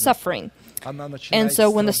suffering. And so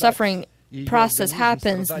when the suffering process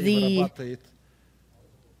happens, the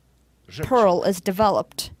pearl is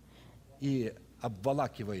developed.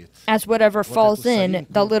 As whatever falls in,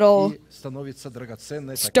 the little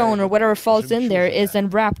stone or whatever falls in there is then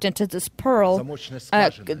wrapped into this pearl,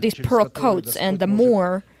 these pearl coats, and the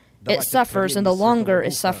more it suffers and the longer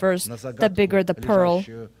it suffers, the bigger the pearl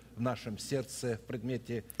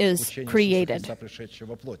is created.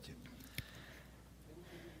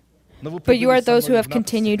 But you are those who have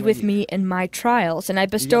continued with me in my trials, and I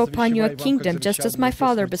bestow upon you a kingdom, just as my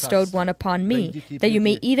Father bestowed one upon me, that you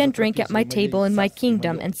may eat and drink at my table in my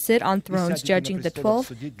kingdom, and sit on thrones judging the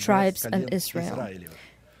 12 tribes of Israel.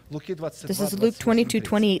 This is Luke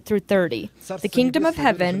 22:28 through 30. The kingdom of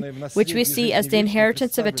heaven, which we see as the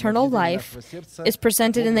inheritance of eternal life, is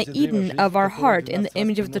presented in the Eden of our heart in the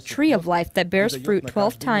image of the tree of life that bears fruit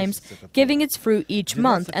 12 times, giving its fruit each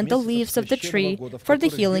month, and the leaves of the tree for the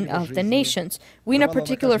healing of the nations. We in a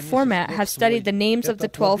particular format have studied the names of the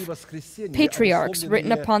 12 patriarchs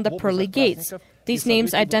written upon the pearly gates. These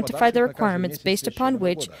names identify the requirements based upon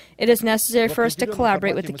which it is necessary for us to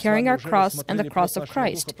collaborate with the carrying our cross and the cross of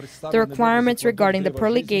Christ. The requirements regarding the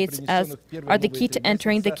pearly gates are the key to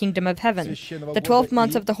entering the kingdom of heaven. The 12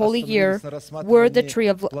 months of the holy year where the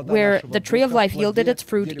tree of life yielded its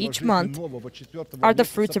fruit each month are the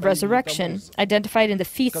fruits of resurrection, identified in the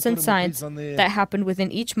feasts and signs that happened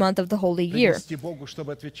within each month of the holy year.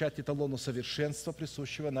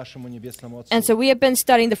 And so we have been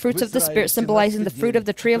studying the fruits of the Spirit symbolizing the fruit of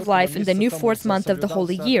the tree of life in the new 4th month of the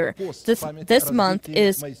holy year. This month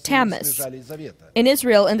is Tammuz. In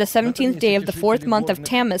Israel, in the 17th day of the 4th month of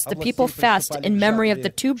Tammuz, the people fast in memory of the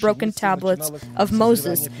 2 broken tablets of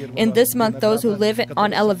Moses. In this month, those who live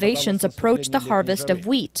on elevations approach the harvest of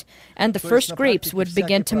wheat, and the first grapes would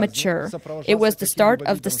begin to mature. It was the start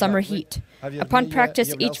of the summer heat. Upon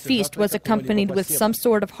practice, each feast was accompanied with some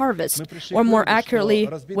sort of harvest, or more accurately,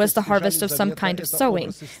 was the harvest of some kind of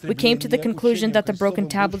sowing. We came to the conclusion that the broken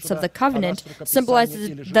tablets of the covenant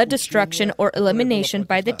symbolizes the destruction or elimination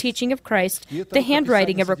by the teaching of Christ, the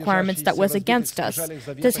handwriting of requirements that was against us.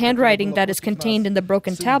 This handwriting that is contained in the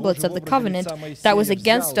broken tablets of the covenant that was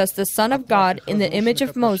against us, the Son of God, in the image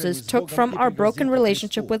of Moses, took from our broken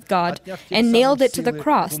relationship with God and nailed it to the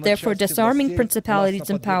cross, therefore disarming principalities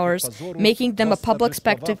and powers, making them a public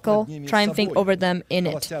spectacle, triumphing over them in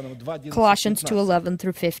it. Colossians 2:11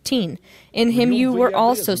 through 15. In him you were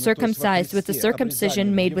also circumcised with the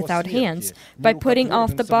circumcision made without hands, by putting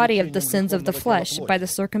off the body of the sins of the flesh by the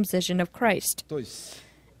circumcision of Christ.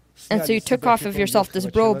 And so you took off of yourself this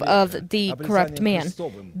robe of the corrupt man,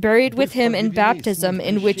 buried with him in baptism,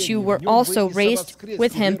 in which you were also raised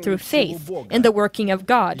with him through faith in the working of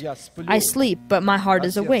God. I sleep, but my heart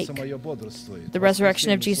is awake. The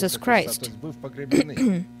resurrection of Jesus Christ,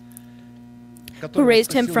 who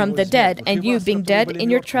raised him from the dead, and you, being dead in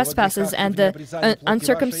your trespasses and the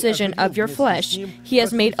uncircumcision of your flesh, he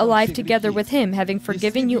has made alive together with him, having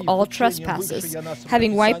forgiven you all trespasses,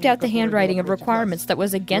 having wiped out the handwriting of requirements that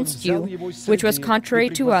was against you, which was contrary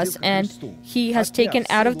to us, and he has taken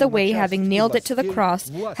out of the way, having nailed it to the cross,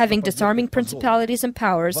 having disarming principalities and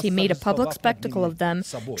powers, he made a public spectacle of them,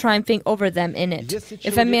 triumphing over them in it.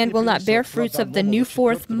 If a man will not bear fruits of the new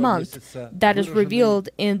 4th month that is revealed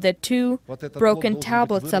in the 2 broken broken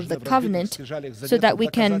tablets of the covenant so that we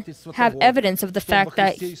can have evidence of the fact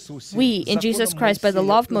that we, in Jesus Christ, by the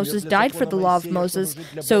law of Moses, died for the law of Moses,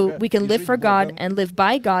 so we can live for God and live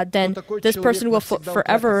by God, then this person will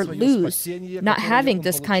forever lose. Not having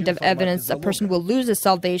this kind of evidence, a person will lose his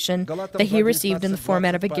salvation that he received in the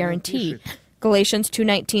format of a guarantee. Galatians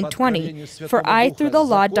 2:19-20, For I through the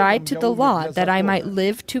law died to the law, that I might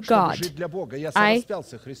live to God. I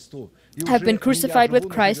have been crucified with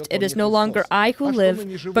Christ. It is no longer I who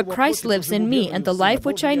live, but Christ lives in me, and the life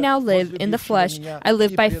which I now live in the flesh, I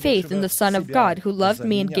live by faith in the Son of God, who loved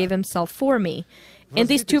me and gave himself for me. In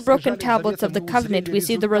these two broken tablets of the covenant, we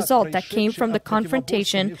see the result that came from the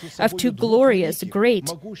confrontation of two glorious,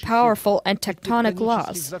 great, powerful, and tectonic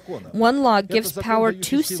laws. One law gives power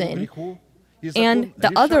to sin, and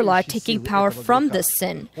the other law taking power from this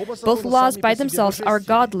sin. Both laws by themselves are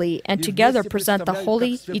godly, and together present the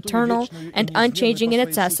holy, eternal, and unchanging in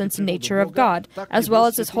its essence nature of God, as well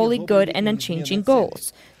as His holy, good, and unchanging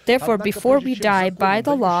goals. Therefore, before we die by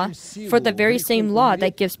the law, for the very same law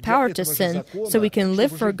that gives power to sin, so we can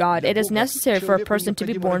live for God, it is necessary for a person to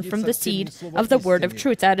be born from the seed of the word of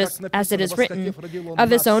truth, that is, as it is written, Of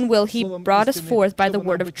His own will He brought us forth by the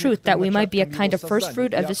word of truth, that we might be a kind of first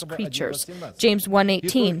fruit of His creatures. James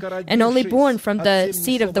 1:18, And only born from the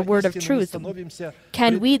seed of the word of truth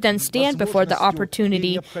can we then stand before the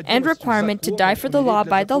opportunity and requirement to die for the law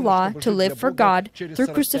by the law, to live for God through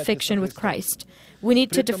crucifixion with Christ. We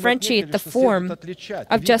need to differentiate the form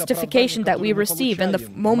of justification that we receive in the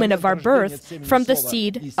moment of our birth from the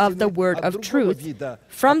seed of the word of truth,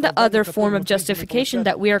 from the other form of justification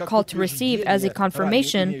that we are called to receive as a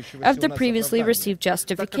confirmation of the previously received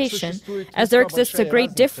justification, as there exists a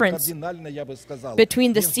great difference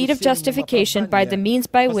between the seed of justification by the means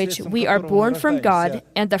by which we are born from God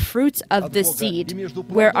and the fruits of this seed,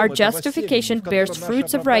 where our justification bears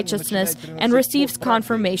fruits of righteousness and receives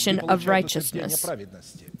confirmation of righteousness.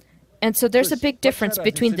 And so there's a big difference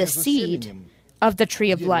between the seed of the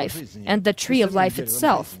tree of life and the tree of life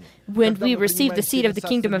itself. When we receive the seed of the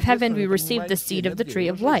kingdom of heaven, we receive the seed of the tree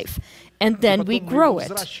of life. And then we grow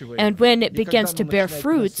it. And when it begins to bear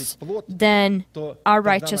fruits, then our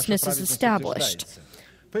righteousness is established.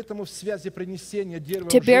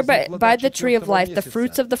 To bear by the tree of life the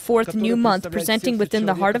fruits of the fourth new month, presenting within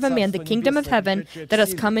the heart of a man the kingdom of heaven that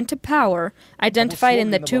has come into power, identified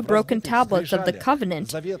in the two broken tablets of the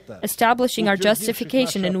covenant, establishing our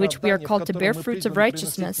justification in which we are called to bear fruits of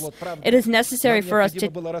righteousness, it is necessary for us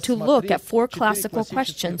to look at four classical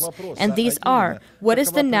questions, and these are, what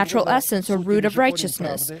is the natural essence or root of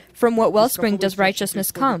righteousness? From what wellspring does righteousness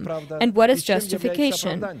come? And what is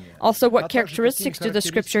justification? Also, what characteristics do the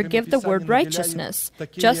Scripture give the word righteousness,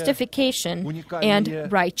 justification,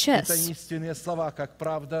 and righteous?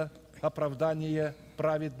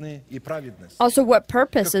 Also, what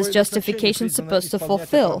purpose is justification supposed to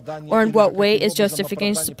fulfill? Or in what way is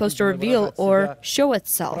justification supposed to reveal or show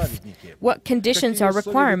itself? What conditions are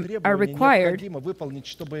required?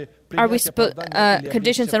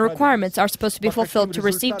 Conditions and requirements are supposed to be fulfilled to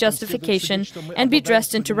receive justification and be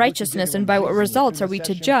dressed into righteousness, and by what results are we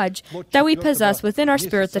to judge that we possess within our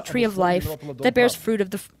spirit the tree of life that bears fruit of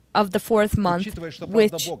the fourth month,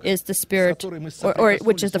 which is the Spirit, or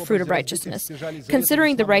which is the fruit of righteousness.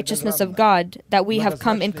 Considering the righteousness of God that we have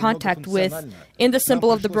come in contact with in the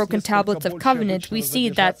symbol of the broken tablets of covenant, we see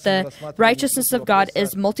that the righteousness of God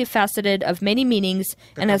is multifaceted, of many meanings,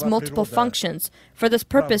 and has multiple functions. For this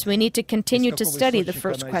purpose, we need to continue to study the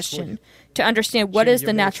first question, to understand what is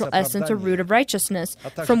the natural essence or root of righteousness,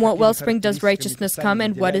 from what wellspring does righteousness come,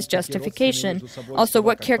 and what is justification. Also,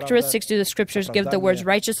 what characteristics do the Scriptures give the words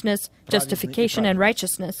righteousness, justification, and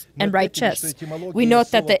righteousness, and righteous? We note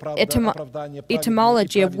that the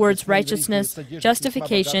etymology of words righteousness,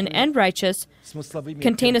 justification, and righteous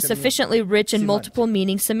contain a sufficiently rich and multiple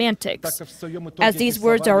meaning semantics, as these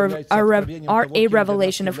words are a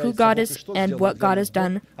revelation of who God is and what God has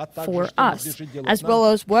done for us, as well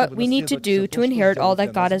as what we need to do to inherit all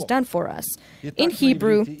that God has done for us. In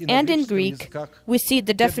Hebrew and in Greek, we see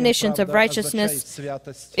the definitions of righteousness.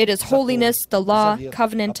 It is holiness, the law,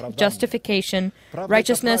 covenant, justification,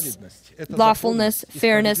 righteousness, lawfulness,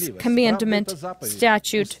 fairness, commandment,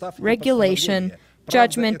 statute, regulation,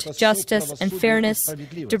 judgment, justice, and fairness,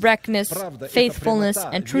 directness, faithfulness,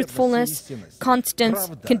 and truthfulness,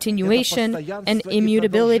 constance, continuation, and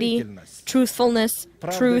immutability, truthfulness,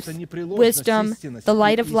 truth, wisdom, the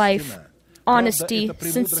light of life, honesty,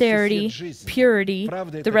 sincerity, purity,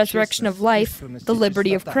 the resurrection of life, the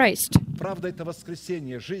liberty of Christ.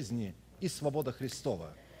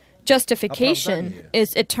 Justification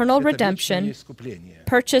is eternal redemption,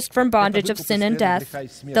 purchased from bondage of sin and death,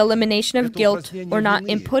 the elimination of guilt or not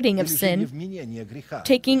inputting of sin,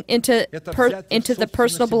 taking into the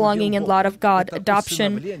personal belonging and lot of God,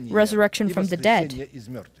 adoption, resurrection from the dead.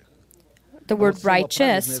 The word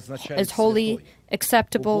righteous is holy,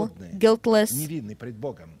 acceptable, guiltless,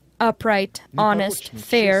 upright, honest,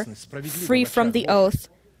 fair, free from the oath,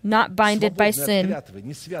 not binded by sin,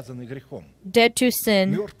 dead to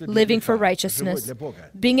sin, living for righteousness,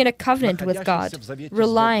 being in a covenant with God,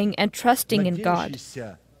 relying and trusting in God,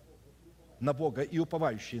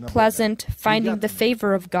 pleasant, finding the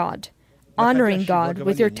favor of God, honoring God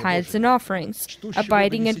with your tithes and offerings,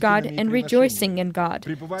 abiding in God and rejoicing in God,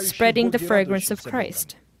 spreading the fragrance of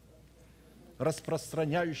Christ.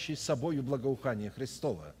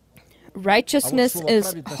 Righteousness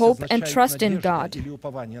is hope and trust in God,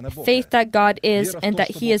 faith that God is and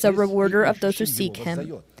that He is a rewarder of those who seek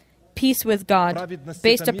Him. Peace with God,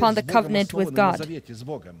 based upon the covenant with God.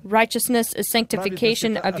 Righteousness is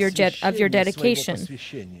sanctification of your dedication.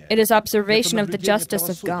 It is observation of the justice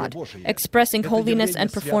of God, expressing holiness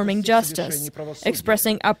and performing justice,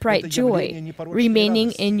 expressing upright joy,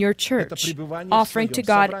 remaining in your church, offering to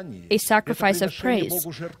God a sacrifice of praise,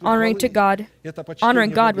 honoring God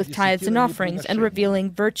with tithes and offerings, and revealing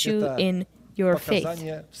virtue in your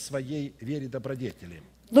faith.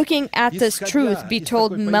 Looking at this truth be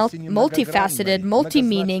told multifaceted,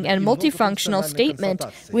 multi-meaning, and multifunctional statement,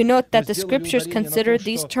 we note that the Scriptures consider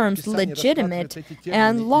these terms legitimate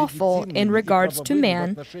and lawful in regards to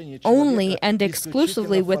man, only and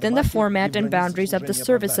exclusively within the format and boundaries of the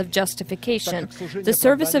service of justification. The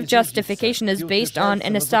service of justification is based on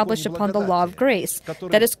and established upon the law of grace,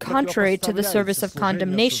 that is contrary to the service of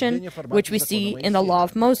condemnation, which we see in the law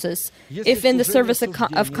of Moses. If in the service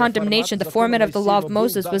of condemnation the format of the law of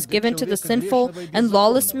Moses was given to the sinful and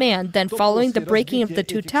lawless man, then following the breaking of the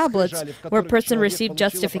two tablets, where a person received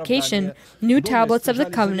justification, new tablets of the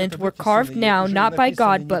covenant were carved now not by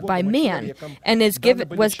God but by man, and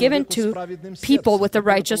was given to people with a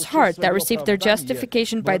righteous heart that received their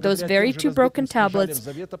justification by those very two broken tablets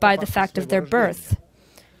by the fact of their birth.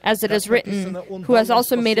 As it is written, who has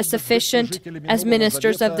also made us sufficient as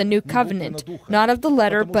ministers of the new covenant, not of the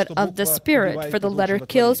letter, but of the Spirit. For the letter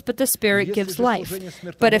kills, but the Spirit gives life.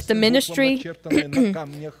 But if the ministry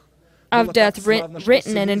of death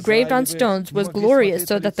written and engraved on stones was glorious,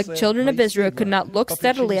 so that the children of Israel could not look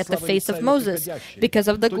steadily at the face of Moses, because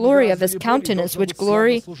of the glory of his countenance, which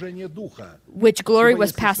glory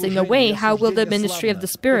was passing away, how will the ministry of the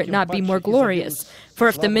Spirit not be more glorious? For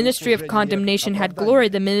if the ministry of condemnation had glory,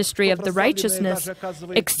 the ministry of the righteousness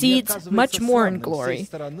exceeds much more in glory.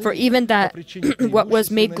 For even that what was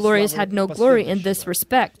made glorious had no glory in this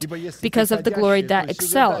respect, because of the glory that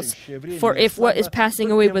excels. For if what is passing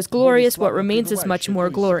away was glorious, what remains is much more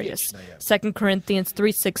glorious. 2 Corinthians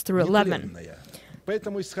 3:6-11.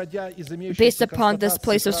 Based upon this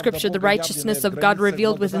place of Scripture, the righteousness of God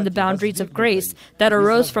revealed within the boundaries of grace that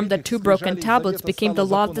arose from the two broken tablets became the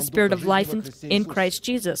law of the Spirit of life in Christ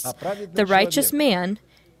Jesus. The righteous man,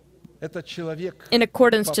 in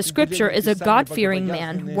accordance to Scripture, is a God-fearing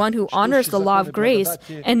man, one who honors the law of grace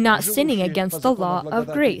and not sinning against the law of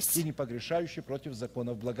grace.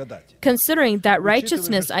 Considering that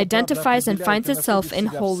righteousness identifies and finds itself in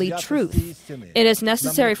holy truth, it is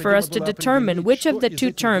necessary for us to determine which of the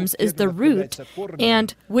two terms is the root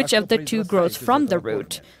and which of the two grows from the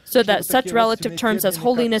root, so that such relative terms as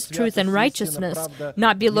holiness, truth, and righteousness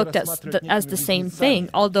not be looked at as the same thing,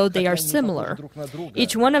 although they are similar.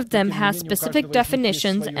 Each one of them has specific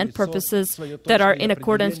definitions and purposes that are in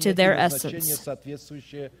accordance to their essence.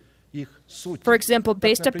 For example,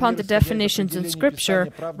 based upon the definitions in Scripture,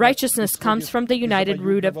 righteousness comes from the united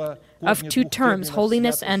root of two terms,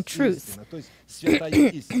 holiness and truth.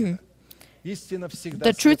 The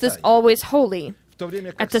truth is always holy.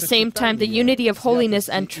 At the same time, the unity of holiness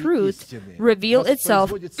and truth reveal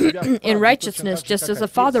itself in righteousness, just as the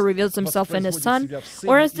Father reveals himself in his Son,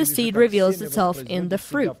 or as the seed reveals itself in the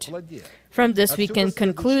fruit. From this we can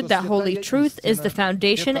conclude that holy truth is the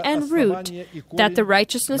foundation and root that the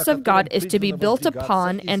righteousness of God is to be built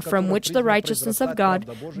upon, and from which the righteousness of God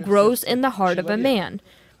grows in the heart of a man.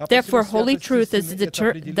 Therefore, holy truth is the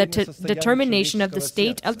determination of the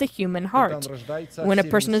state of the human heart, when a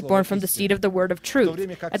person is born from the seed of the word of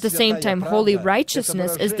truth. At the same time, holy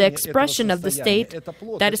righteousness is the expression of the state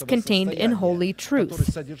that is contained in holy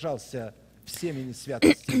truth.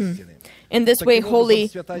 In this way, holy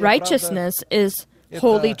righteousness is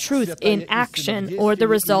holy truth in action, or the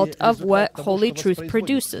result of what holy truth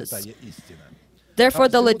produces. Therefore,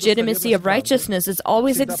 the legitimacy of righteousness is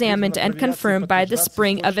always examined and confirmed by the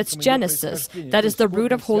spring of its genesis, that is the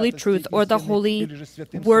root of holy truth, or the holy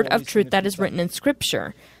word of truth that is written in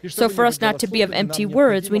Scripture. So for us not to be of empty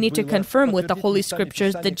words, we need to confirm with the Holy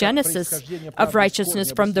Scriptures the genesis of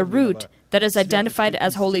righteousness from the root that is identified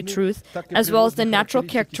as holy truth, as well as the natural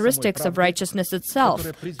characteristics of righteousness itself,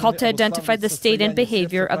 called to identify the state and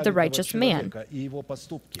behavior of the righteous man.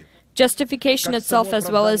 Justification itself, as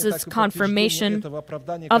well as its confirmation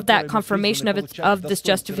of that confirmation of this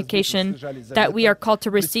justification that we are called to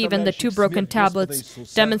receive in the two broken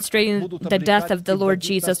tablets, demonstrating the death of the Lord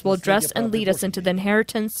Jesus, will dress and lead us into the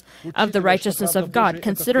inheritance of the righteousness of God,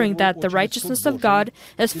 considering that the righteousness of God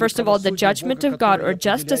is first of all the judgment of God or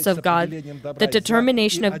justice of God, the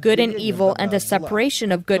determination of good and evil, and the separation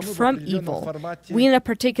of good from evil. We in a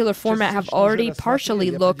particular format have already partially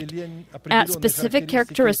looked at specific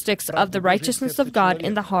characteristics of the righteousness of God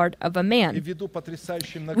in the heart of a man.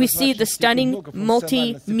 We see the stunning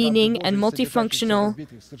multi-meaning and multifunctional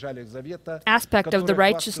aspect of the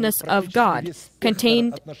righteousness of God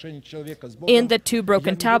contained in the two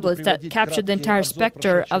broken tablets that captured the entire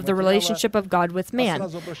specter of the relationship of God with man.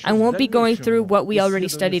 I won't be going through what we already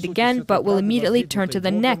studied again, but will immediately turn to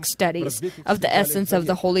the next studies of the essence of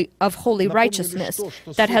the holy righteousness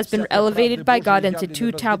that has been elevated by God into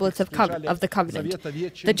two tablets of the covenant.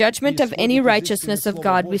 The judgment of any righteousness of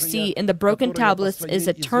God we see in the broken tablets is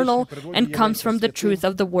eternal and comes from the truth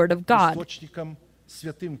of the Word of God.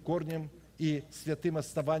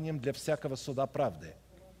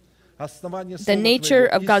 The nature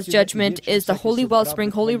of God's judgment is the holy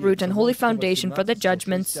wellspring, holy root, and holy foundation for the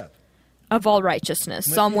judgments of all righteousness.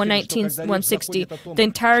 Psalm 119, 160, the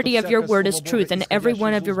entirety of your word is truth, and every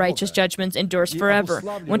one of your righteous judgments endures forever.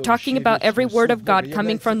 When talking about every word of God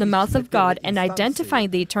coming from the mouth of God and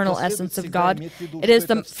identifying the eternal essence of God, it is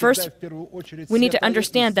the first, we need to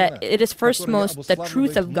understand that it is first most the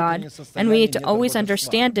truth of God, and we need to always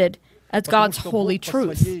understand it as God's holy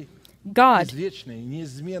truth. God,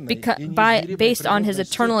 based on His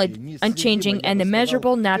eternal, unchanging, and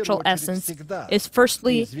immeasurable natural essence, is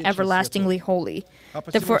firstly everlastingly holy.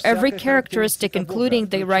 Therefore, every characteristic, including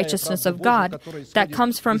the righteousness of God, that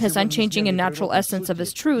comes from His unchanging and natural essence of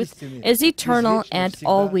His truth, is eternal and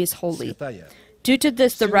always holy. Due to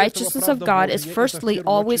this, the righteousness of God is firstly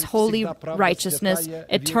always holy righteousness,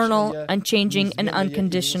 eternal, unchanging, and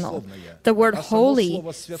unconditional. The word holy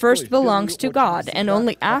first belongs to God, and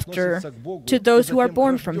only after to those who are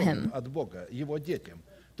born from Him.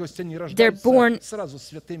 They're born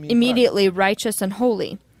immediately righteous and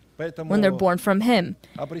holy when they're born from Him.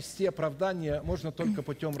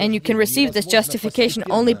 And you can receive this justification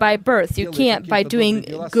only by birth. You can't, by doing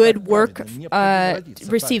good work,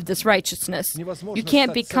 receive this righteousness. You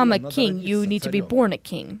can't become a king. You need to be born a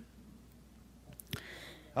king.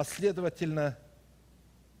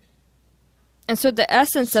 And so the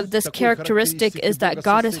essence of this characteristic is that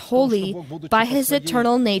God is holy by His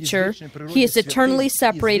eternal nature. He is eternally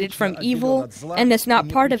separated from evil and is not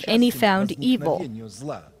part of any found evil.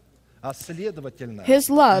 His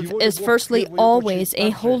love is firstly always a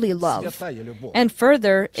holy love, and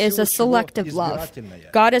further is a selective love.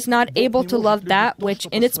 God is not able to love that which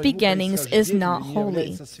in its beginnings is not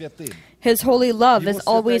holy. His holy love is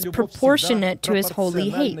always proportionate to His holy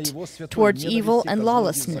hate towards evil and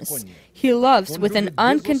lawlessness. He loves with an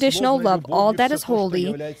unconditional love all that is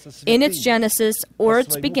holy in its genesis or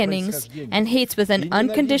its beginnings, and hates with an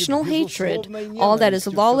unconditional hatred all that is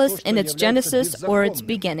lawless in its genesis or its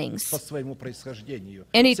beginnings.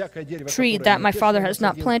 Any tree that my Father has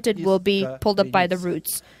not planted will be pulled up by the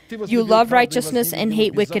roots. You love righteousness and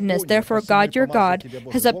hate wickedness. Therefore, God, your God,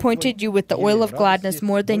 has appointed you with the oil of gladness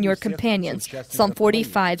more than your companions. Psalm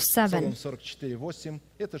 45:7.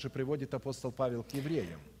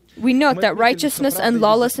 We note that righteousness and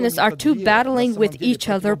lawlessness are two battling with each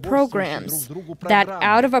other programs, that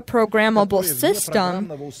out of a programmable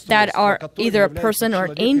system that are either a person or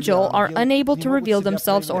an angel are unable to reveal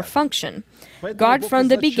themselves or function. God from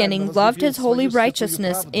the beginning loved His holy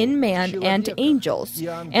righteousness in man and angels,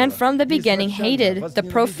 and from the beginning hated the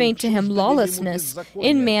profane to Him lawlessness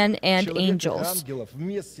in man and angels.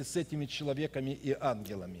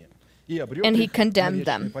 And He condemned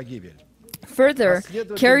them. Further,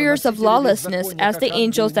 carriers of lawlessness, as the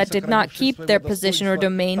angels that did not keep their position or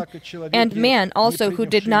domain, and man also who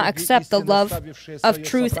did not accept the love of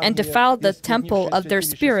truth and defiled the temple of their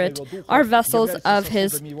spirit, are vessels of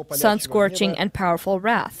His sun-scorching and powerful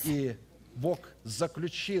wrath.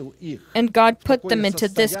 And God put them into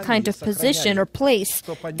this kind of position or place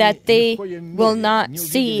that they will not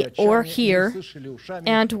see or hear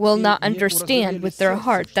and will not understand with their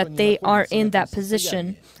heart that they are in that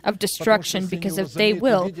position of destruction, because if they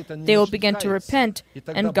will begin to repent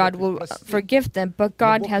and God will forgive them. But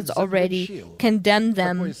God has already condemned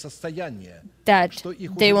them that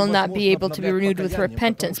they will not be able to be renewed with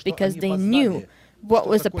repentance, because they knew what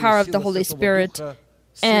was the power of the Holy Spirit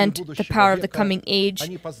and the power of the coming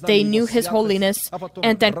age. They knew His holiness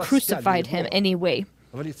and then crucified Him anyway.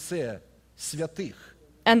 And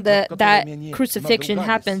that crucifixion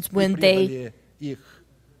happens when they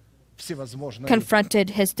confronted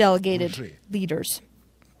His delegated leaders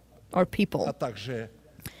or people,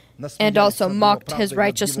 and also mocked His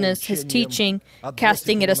righteousness, His teaching,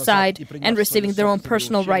 casting it aside and receiving their own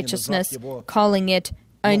personal righteousness, calling it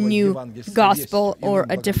a new gospel or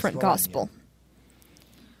a different gospel.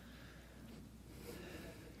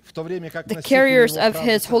 The carriers of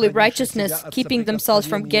His holy righteousness, keeping themselves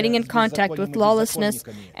from getting in contact with lawlessness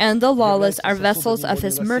and the lawless, are vessels of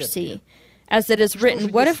His mercy. As it is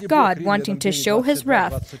written, what if God, wanting to show His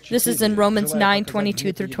wrath, this is in Romans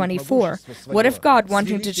 9:22-24, what if God,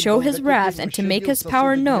 wanting to show His wrath and to make His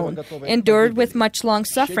power known, endured with much long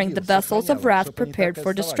suffering the vessels of wrath prepared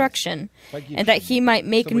for destruction, and that He might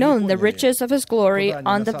make known the riches of His glory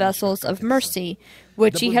on the vessels of mercy,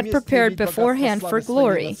 which He had prepared beforehand for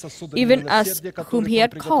glory, even us whom He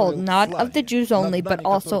had called, not of the Jews only, but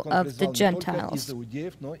also of the Gentiles.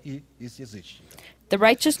 The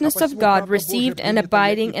righteousness of God, received and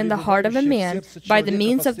abiding in the heart of a man by the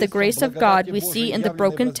means of the grace of God we see in the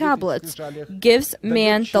broken tablets, gives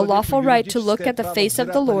man the lawful right to look at the face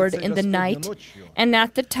of the Lord in the night, and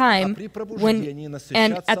at the time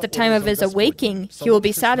of his awaking, he will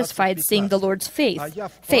be satisfied seeing the Lord's face.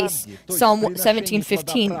 Psalm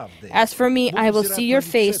 17:15. As for me, I will see your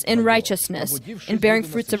face in righteousness, in bearing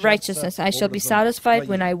fruits of righteousness. I shall be satisfied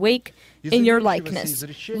when I wake in your likeness.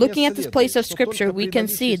 Looking at this place of Scripture, we can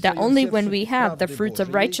see that only when we have the fruits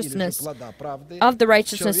of righteousness, of the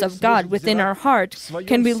righteousness of God within our heart,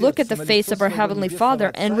 can we look at the face of our Heavenly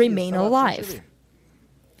Father and remain alive.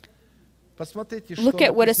 Look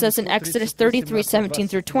at what it says in Exodus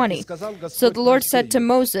 33:17-20. So the Lord said to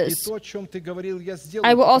Moses,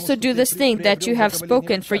 I will also do this thing that you have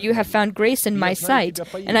spoken, for you have found grace in my sight,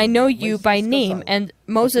 and I know you by name. And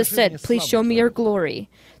Moses said, please show me your glory.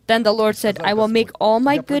 Then the Lord said, I will make all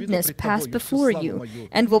my goodness pass before you,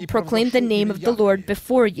 and will proclaim the name of the Lord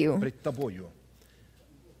before you.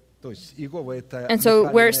 And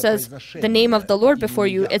so where it says the name of the Lord before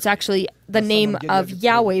you, it's actually the name of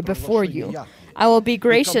Yahweh before you. I will be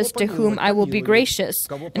gracious to whom I will be gracious,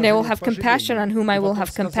 and I will have compassion on whom I will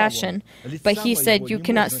have compassion. But he said, you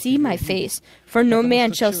cannot see my face, for no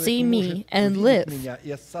man shall see me and live.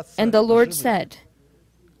 And the Lord said,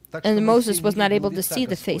 and Moses was not able to see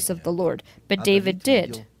the face of the Lord, but David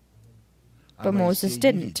did. But Moses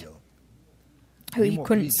didn't. He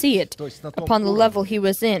couldn't see it upon the level he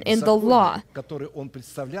was in the law.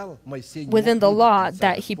 Within the law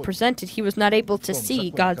that he presented, he was not able to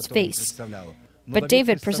see God's face. But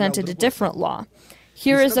David presented a different law.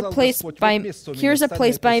 Here is a place by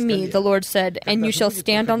me, the Lord said, and you shall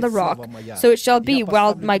stand on the rock. So it shall be,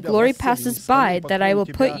 while my glory passes by, that I will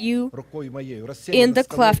put you in the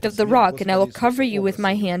cleft of the rock, and I will cover you with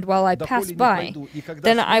my hand while I pass by.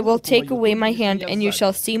 Then I will take away my hand, and you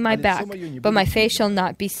shall see my back, but my face shall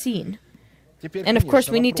not be seen. And of course,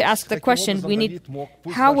 we need to ask the question,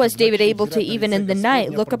 how was David able to, even in the night,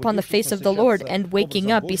 look upon the face of the Lord and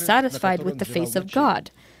waking up, be satisfied with the face of God?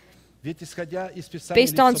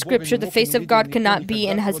 Based on Scripture, the face of God cannot be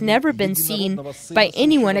and has never been seen by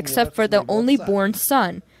anyone except for the only born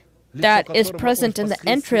Son that is present in the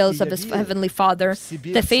entrails of His Heavenly Father,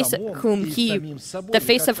 the face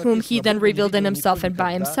of whom He then revealed in Himself and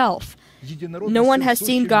by Himself. No one has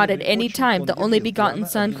seen God at any time. The only begotten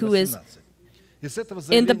Son who is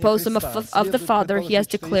in the bosom of the Father, He has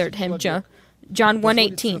declared Him. John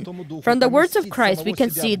 1:18. From the words of Christ, we can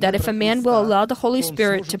see that if a man will allow the Holy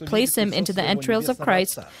Spirit to place him into the entrails of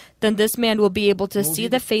Christ, then this man will be able to see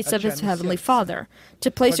the face of his Heavenly Father.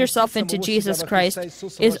 To place yourself into Jesus Christ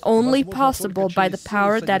is only possible by the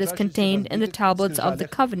power that is contained in the tablets of the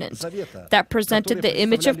covenant, that presented the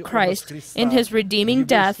image of Christ in His redeeming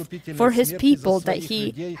death for His people that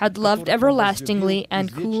He had loved everlastingly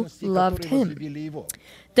and who loved Him.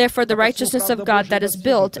 Therefore, the righteousness of God that is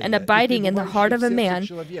built and abiding in the heart of a man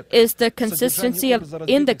is the consistency of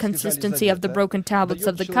the broken tablets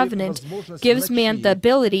of the covenant, gives man the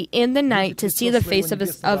ability in the night to see the face of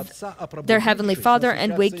their heavenly Father,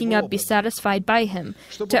 and waking up be satisfied by him.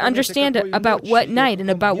 To understand about what night and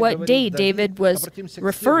about what day David was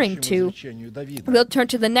referring to, we'll turn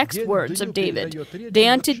to the next words of David. Day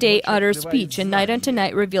unto day utters speech, and night unto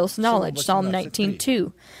night reveals knowledge. Psalm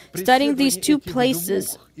 19:2. Studying these two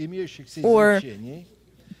places, or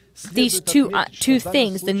these two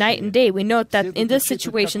things, the night and day, we note that in this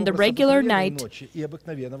situation, the regular night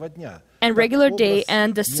and regular day,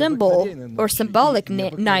 and the symbol or symbolic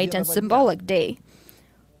night and symbolic day.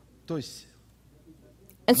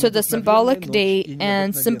 And so the symbolic day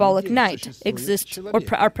and symbolic night exist or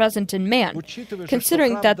are present in man.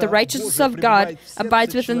 Considering that the righteousness of God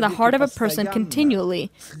abides within the heart of a person continually,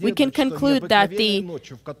 we can conclude that the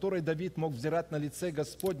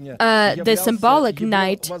symbolic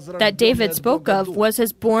night that David spoke of was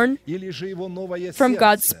his born from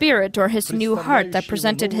God's Spirit, or his new heart that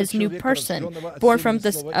presented his new person, born from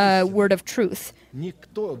this word of truth.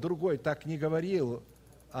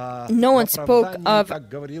 No one spoke of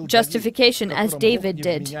justification as David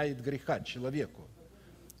did.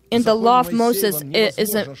 In the law of Moses,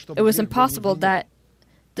 it was impossible that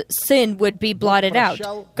the sin would be blotted out.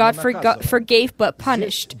 God forgave but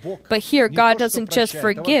punished. But here, God doesn't just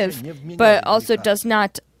forgive, but also does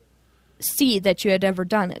not see that you had ever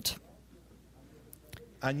done it.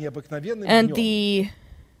 And the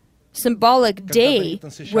symbolic day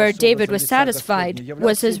where David was satisfied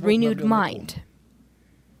was his renewed mind.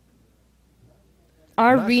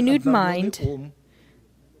 Our renewed mind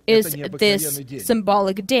is this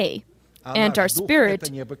symbolic day, and our spirit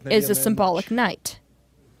is a symbolic night,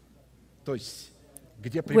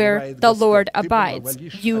 where the Lord abides.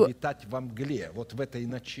 You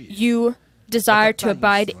desire to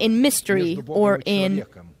abide in mystery, or in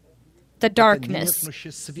the darkness,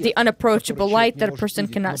 the unapproachable light that a person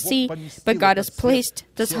cannot see, but God has placed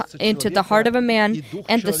this into the heart of a man,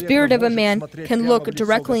 and the spirit of a man can look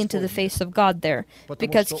directly into the face of God there,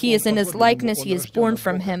 because he is in his likeness, he is born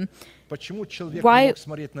from him. Why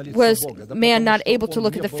was man not able to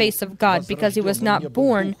look at the face of God? Because he was not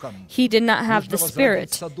born. He did not have the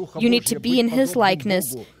Spirit. You need to be in his likeness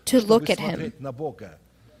to look at him.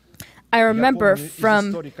 I remember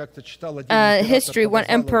from history one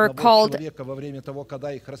emperor called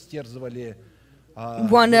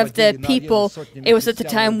one of the people, it was at the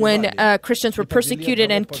time when Christians were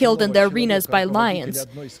persecuted and killed in the arenas by lions.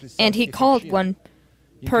 And he called one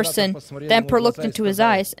person. The emperor looked into his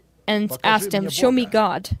eyes and asked him, "Show me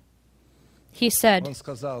God." He said,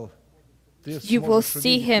 "You will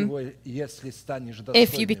see him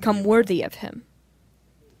if you become worthy of him."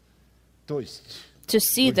 To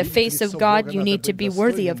see the face of God, you need to be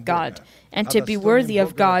worthy of God. And to be worthy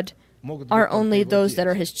of God are only those that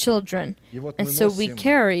are his children. And so we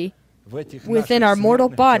carry within our mortal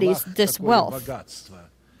bodies this wealth,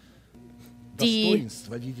 the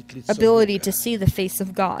ability to see the face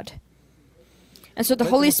of God. And so the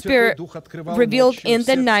Holy Spirit revealed in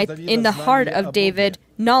the night, in the heart of David,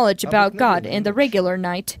 knowledge about God. In the regular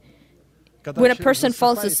night, when a person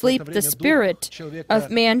falls asleep, the spirit of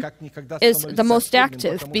man is the most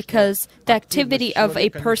active, because the activity of a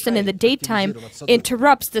person in the daytime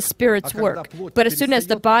interrupts the spirit's work. But as soon as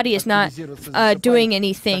the body is not doing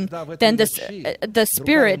anything, then the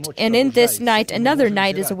spirit, and in this night, another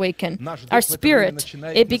night is awakened. Our spirit,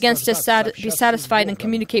 it begins to be satisfied and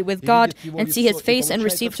communicate with God and see his face and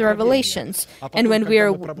receives revelations. And when we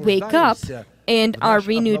wake up, and our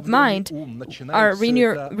renewed mind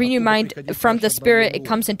from the Spirit, it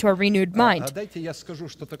comes into our renewed mind.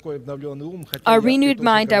 Our renewed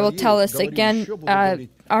mind, I will tell us again,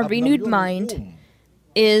 our renewed mind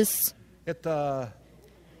is the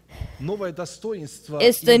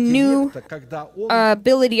new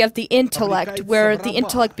ability of the intellect, where the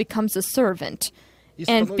intellect becomes a servant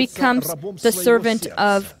and becomes the servant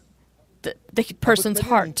of the person's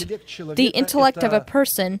heart. The intellect of a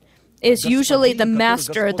person is usually the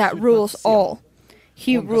master that rules all.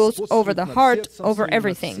 He rules over the heart, over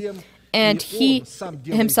everything. And he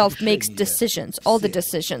himself makes decisions, all the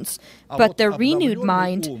decisions. But the renewed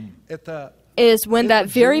mind is when that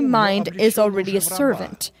very mind is already a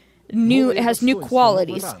servant. It has new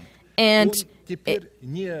qualities. And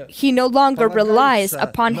he no longer relies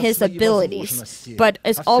upon his abilities, but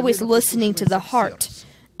is always listening to the heart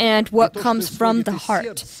and what comes from the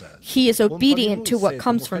heart. He is obedient to what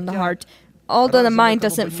comes from the heart. although the mind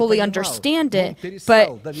doesn't fully understand it,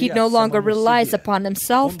 but he no longer relies upon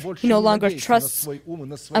himself, he no longer trusts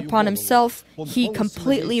upon himself, he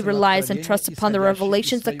completely relies and trusts upon the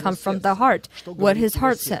revelations that come from the heart, what his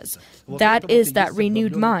heart says. That is that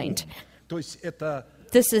renewed mind.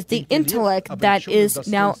 This is the intellect that is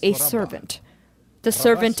now a servant, the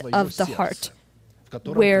servant of the heart,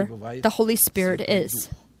 where the Holy Spirit is.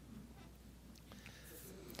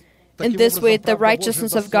 In this way, the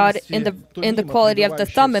righteousness of God in the quality of the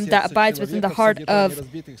thummim that abides within the heart of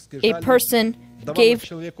a person gave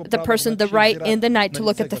the person the right in the night to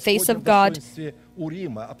look at the face of God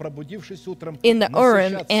in the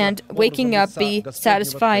Urim, and waking up be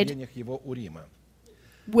satisfied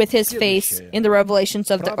with his face in the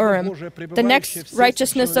revelations of the Urim. The next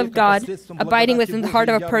righteousness of God, abiding within the heart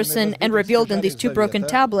of a person and revealed in these two broken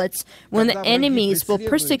tablets, when the enemies will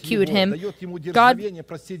persecute him,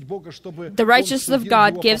 the righteousness of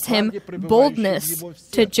God gives him boldness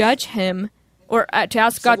to judge him, or to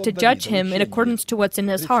ask God to judge him in accordance to what's in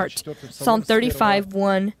his heart. Psalm 35,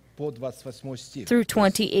 1 through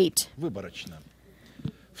 28.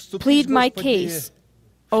 Plead my case,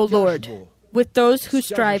 O Lord, with those who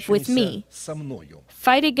strive with me.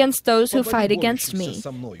 Fight against those who fight against me.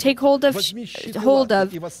 Take hold of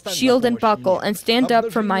shield and buckle, and stand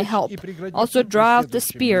up for my help. Also draw out the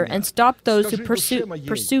spear, and stop those who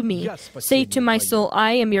pursue me. Say to my soul,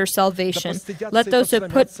 I am your salvation. Let those who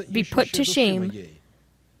be put to shame,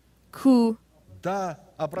 who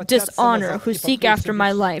dishonor, who seek after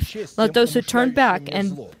my life. Let those who turn back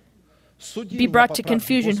and be brought to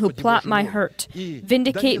confusion, who plot my hurt.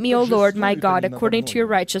 Vindicate me, O Lord, my God, according to your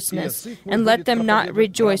righteousness, and let them not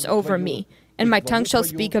rejoice over me. And my tongue shall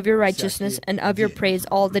speak of your righteousness and of your praise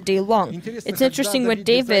all the day long. It's interesting when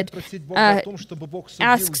David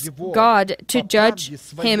asks God to judge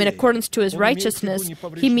him in accordance to his righteousness,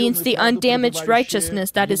 he means the undamaged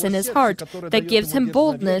righteousness that is in his heart, that gives him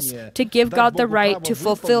boldness to give God the right to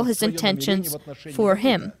fulfill his intentions for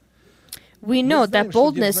him. We know that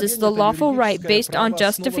boldness is the lawful right based on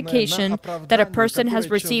justification that a person has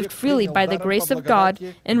received freely by the grace of God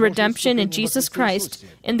in redemption in Jesus Christ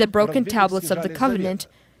in the broken tablets of the covenant,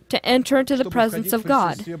 to enter into the presence of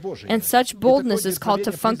God. And such boldness is called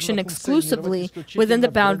to function exclusively within the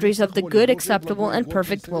boundaries of the good, acceptable, and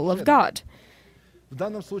perfect will of God.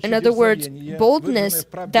 In other words, boldness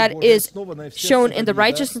that is shown in the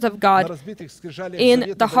righteousness of God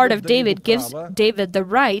in the heart of David gives David the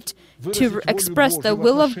right to express the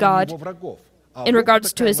will of God in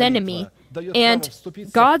regards to his enemy. And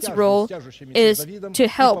God's role is to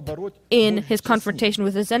help in his confrontation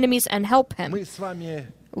with his enemies and help him.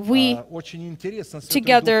 We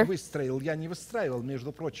together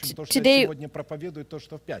today,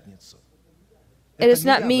 it is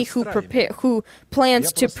not me who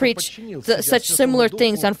plans to preach such similar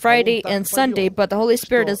things on Friday and Sunday, but the Holy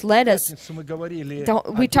Spirit has led us.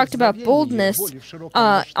 We talked about boldness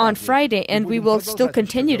on Friday, and we will still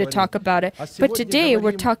continue to talk about it. But today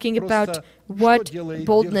we're talking about what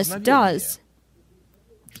boldness does.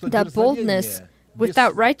 That boldness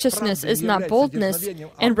without righteousness is not boldness,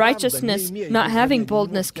 and righteousness not having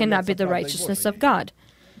boldness cannot be the righteousness of God.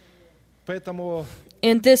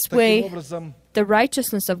 In this way, the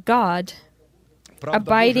righteousness of God,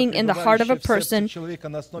 abiding in the heart of a person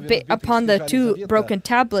upon the two broken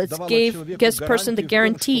tablets, gives person the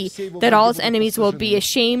guarantee that all his enemies will be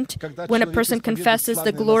ashamed when a person confesses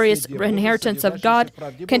the glorious inheritance of God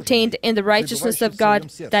contained in the righteousness of God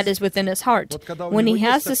that is within his heart. When he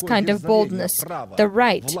has this kind of boldness, the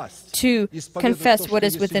right to confess what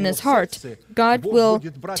is within his heart, God will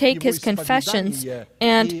take his confessions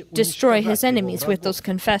and destroy his enemies with those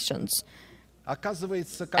confessions.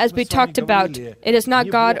 As we talked about, it is not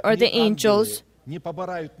God or the angels.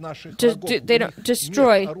 They don't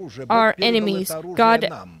destroy our enemies. God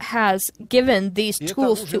has given these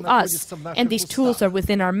tools to us, and these tools are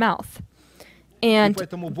within our mouth. And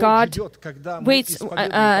God waits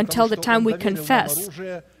until the time we confess.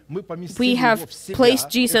 We have placed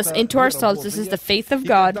Jesus into ourselves. This is the faith of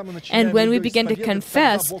God. And when we begin to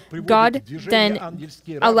confess, God then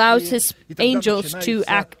allows His angels to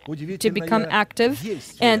become active,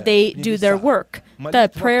 and they do their work.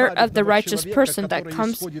 The prayer of the righteous person that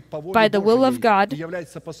comes by the will of God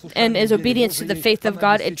and is obedient to the faith of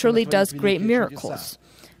God, it truly does great miracles.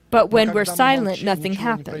 But when we're silent, nothing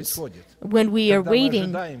happens. When we are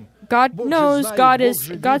waiting, God knows,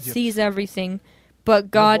 God sees everything.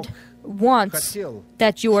 But God wants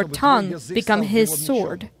that your tongue become His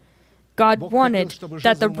sword. God wanted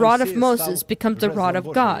that the rod of Moses become the rod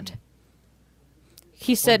of God.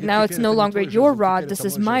 He said, now it's no longer your rod, this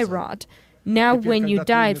is my rod. Now, when you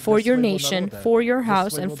died for your nation, for your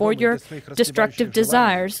house, and for your destructive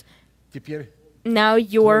desires, now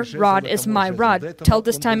your rod is my rod. Till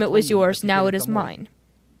this time it was yours, now it is mine.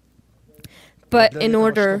 But in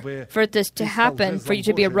order for this to happen, for you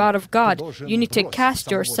to be a rod of God, you need to cast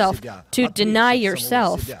yourself, to deny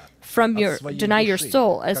yourself deny your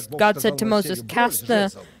soul. As God said to Moses, cast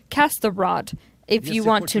the rod if you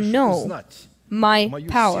want to know my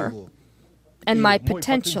power and my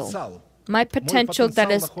potential. My potential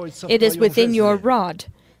it is within your rod.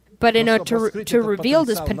 But in order to reveal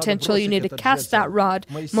this potential, you need to cast that rod.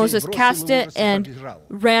 Moses cast it and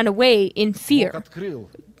ran away in fear.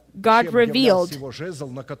 God revealed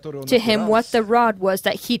to him what the rod was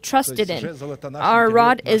that he trusted in. Our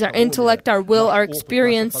rod is our intellect, our will, our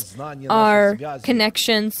experience, our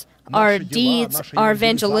connections, our deeds, our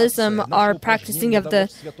evangelism, our practicing of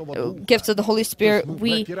the gifts of the Holy Spirit.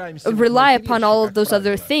 We rely upon all of those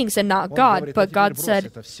other things and not God. But God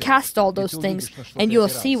said, cast all those things and you will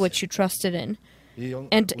see what you trusted in.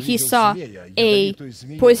 And he saw a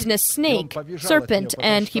poisonous serpent,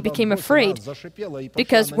 and he became afraid,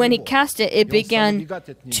 because when he cast it, it began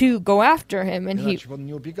to go after him, and he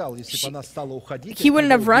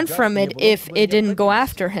wouldn't have run from it if it didn't go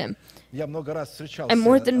after him. I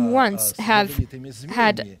more than once have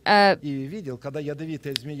had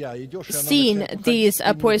seen these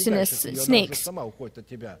poisonous snakes.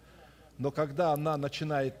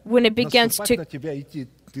 When it begins to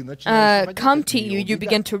come to you, you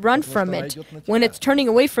begin to run from it. When it's turning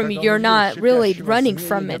away from you, you're not really running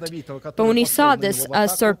from it. But when he saw this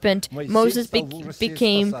serpent, Moses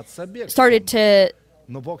started to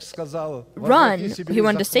run. He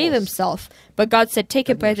wanted to save himself. But God said, take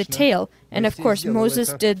it by the tail. And of course,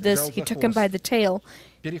 Moses did this. He took him by the tail,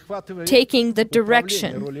 taking the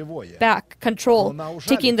direction back,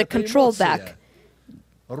 taking the control back.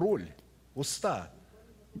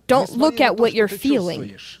 Don't look at what you're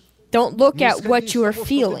feeling. Don't look at what you are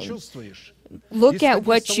feeling. Look at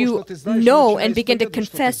what you know and begin to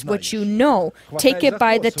confess what you know. Take it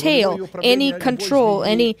by the tail. Any control,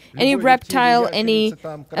 any reptile, any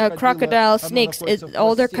crocodile, snakes,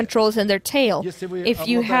 all their controls in their tail. If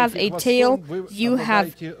you have a tail, you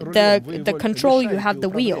have the control, you have the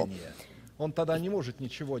wheel.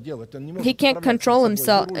 He can't control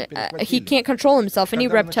himself. Any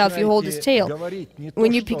reptile, if you hold his tail.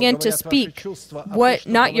 When you begin to speak,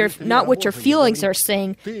 not what your feelings are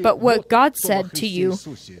saying, but what God said to you.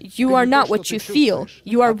 You are not what you feel.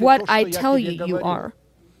 You are what I tell you you are.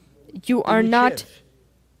 You are not.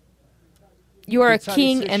 You are a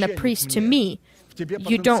king and a priest to me.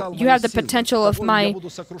 You have the potential of my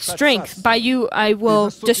strength. By you, I will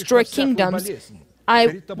destroy kingdoms.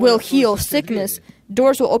 I will heal sickness.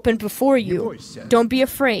 Doors will open before you. Don't be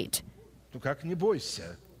afraid.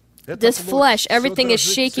 This flesh, everything is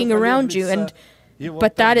shaking around you,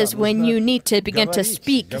 but that is when you need to begin to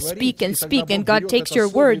speak, and God takes your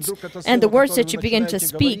words, and the words that you begin to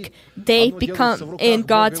speak, they become in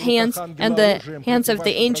God's hands and the hands of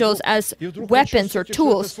the angels as weapons or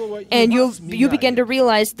tools, and you begin to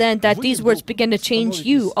realize then that these words begin to change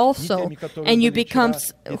you also, and you become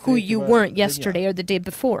who you weren't yesterday or the day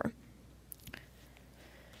before.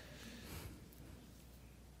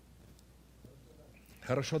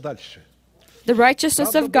 The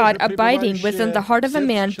righteousness of God abiding within the heart of a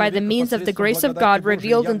man by the means of the grace of God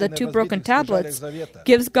revealed in the two broken tablets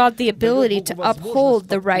gives God the ability to uphold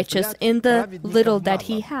the righteous in the little that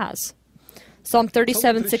he has. Psalm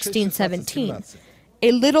 37, 16, 17.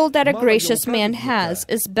 A little that a gracious man has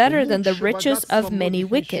is better than the riches of many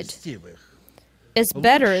wicked. Is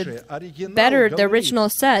better, the original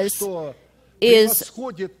says,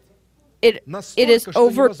 it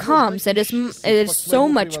overcomes. It is so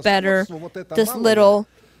much better, this little.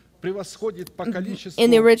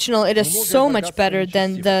 In the original, it is so much better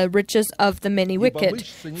than the riches of the many wicked.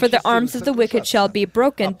 For the arms of the wicked shall be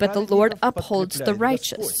broken, but the Lord upholds the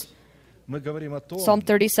righteous. Psalm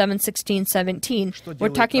 37, 16, 17. We're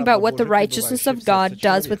talking about what the righteousness of God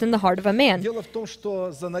does within the heart of a man.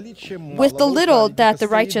 With the little that the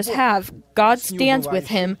righteous have, God stands with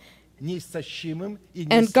him,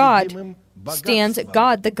 and God stands,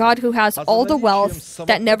 the God who has all the wealth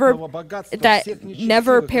that never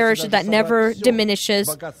perishes, that never diminishes,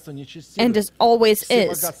 and always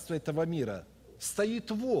is.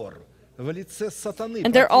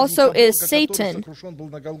 And there also is Satan.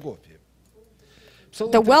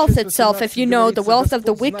 The wealth itself, if you know the wealth of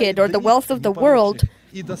the wicked or the wealth of the world,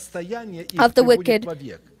 of the wicked,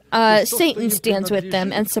 Satan stands with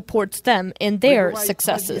them and supports them in their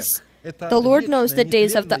successes. The Lord knows the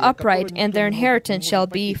days of the upright, and their inheritance shall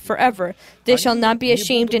be forever. They shall not be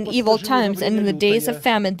ashamed in evil times, and in the days of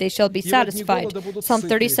famine they shall be satisfied. Psalm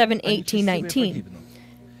 37, 18, 19.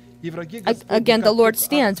 Again, the Lord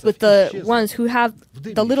stands with the ones who have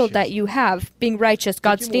the little that you have. Being righteous,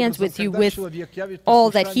 God stands with you with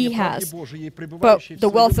all that He has. But the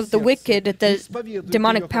wealth of the wicked, the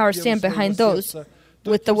demonic powers stand behind those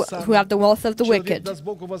who have the wealth of the wicked.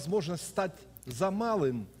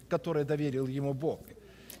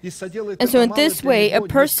 And so in this way, a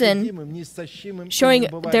person showing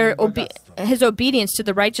his obedience to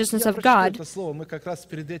the righteousness of God,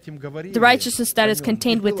 the righteousness that is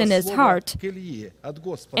contained within his heart,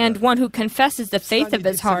 and one who confesses the faith of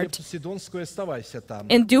his heart,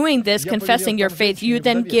 in doing this, confessing your faith, you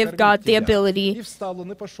then give God the ability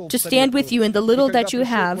to stand with you in the little that you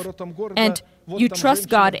have, and you trust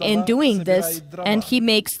God in doing this, and He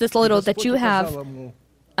makes this little that you have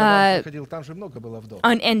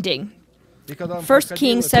unending. 1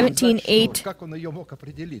 Kings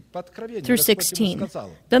 17:8 through 16.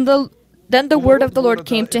 Then the word of the Lord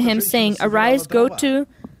came to him, saying, Arise, go to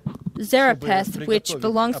Zarephath, which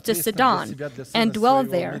belongs to Sidon, and dwell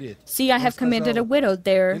there. See, I have commanded a widow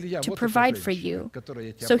there to provide for you.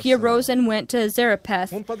 So he arose and went to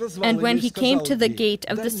Zarephath, and when he came to the gate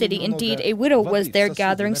of the city, indeed a widow was there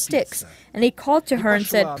gathering sticks. And he called to her and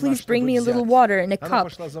said, Please bring me a little water in a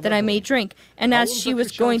cup, that I may drink. And as she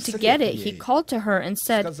was going to get it, he called to her and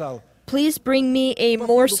said, Please bring me a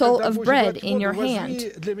morsel of bread in your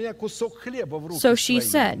hand. So she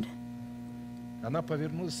said,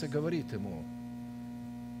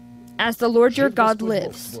 As the Lord your God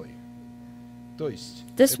lives.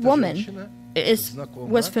 This woman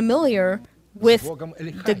was familiar with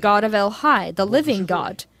the God of El-Hai, the living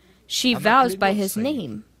God. She vows by His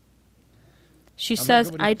name. She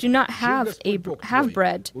says, I do not have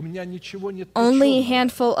bread, only a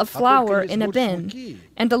handful of flour in a bin,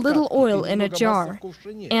 and a little oil in a jar.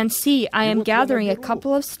 And see, I am gathering a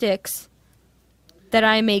couple of sticks, that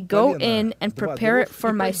I may go in and prepare it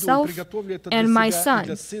for myself and my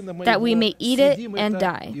son, that we may eat it and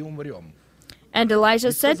die. And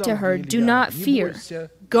Elijah said to her, Do not fear.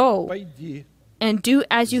 Go and do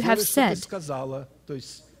as you have said.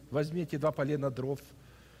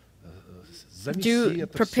 Do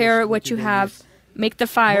prepare what you have, make the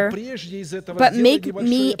fire, but make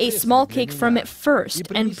me a small cake from it first,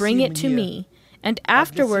 and bring it to me. And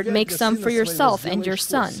afterward make some for yourself and your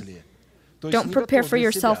son. Don't prepare for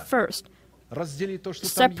yourself first.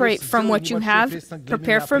 Separate from what you have,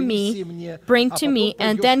 prepare for me, bring to me,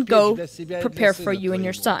 and then go prepare for you and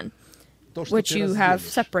your son, which you have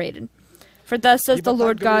separated. For thus says the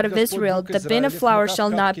Lord God of Israel, the bin of flour shall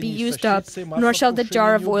not be used up, nor shall the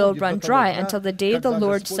jar of oil run dry, until the day the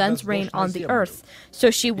Lord sends rain on the earth. So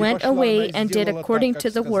she went away and did according to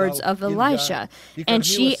the words of Elisha, and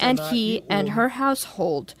she and he and her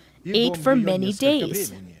household ate for many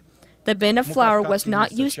days. The bin of flour was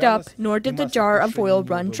not used up, nor did the jar of oil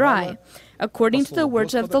run dry, according to the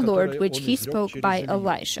words of the Lord which He spoke by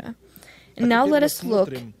Elisha. And now let us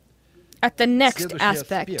look at the next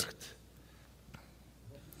aspect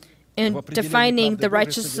in defining the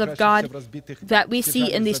righteousness of God that we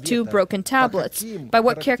see in these two broken tablets. By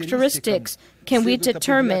what characteristics can we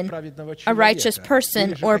determine a righteous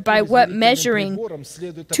person, or by what measuring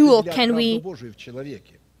tool can we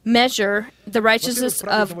measure the righteousness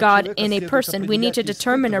of God in a person? We need to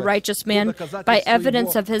determine a righteous man by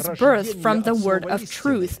evidence of his birth from the word of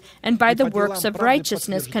truth, and by the works of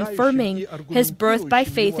righteousness, confirming his birth by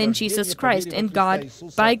faith in Jesus Christ, in God,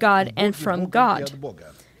 by God, and from God.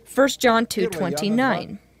 1 John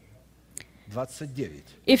 2:29.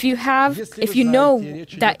 If you know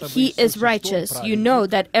that He is righteous, you know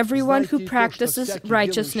that everyone who practices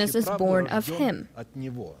righteousness is born of Him.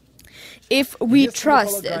 If we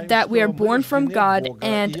trust that we are born from God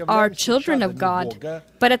and are children of God,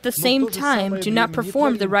 but at the same time do not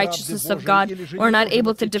perform the righteousness of God, or are not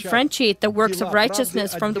able to differentiate the works of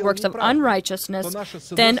righteousness from the works of unrighteousness,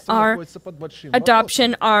 then our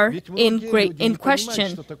adoption are in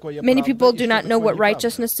question. Many people do not know what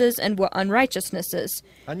righteousness is and what unrighteousness is.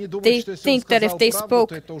 They think that if they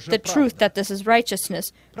spoke the truth, that this is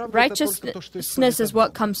righteousness. Righteousness is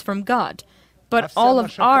what comes from God. But all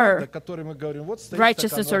of our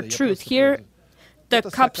righteousness or truth, here the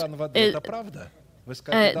cups,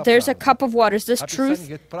 there's a cup of water. Is this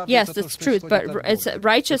truth? Yes, it's truth, but it's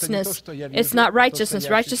righteousness. It's not righteousness.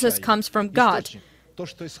 Righteousness comes from God.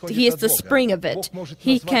 He is the spring of it.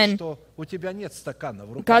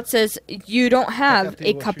 God says, you don't have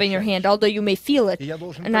a cup in your hand, although you may feel it,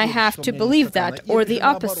 and I have to believe that, or the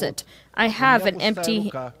opposite. I have an empty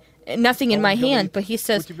nothing in my hand, but he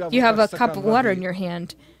says, you have a cup of water in your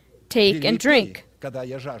hand. Take and drink.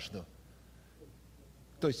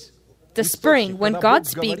 The spring, when God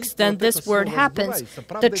speaks, then this word happens.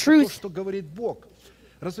 The truth,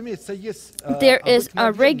 there is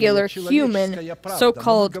a regular human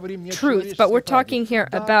so-called truth, but we're talking here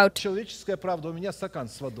about,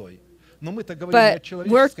 but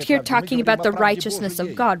we're here talking about the righteousness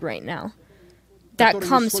of God right now. That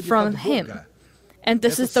comes from Him. And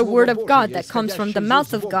this is the word of God that comes from the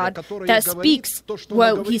mouth of God that speaks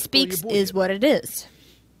what He speaks is what it is.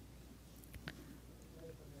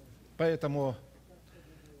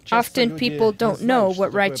 Often people don't know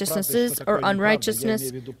what righteousness is or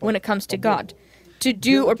unrighteousness when it comes to God. To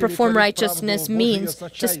do or perform righteousness means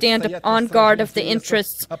to stand on guard of the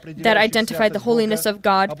interests that identify the holiness of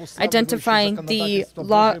God, identifying the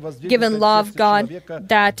given law of God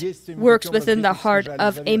that works within the heart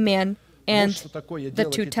of a man and the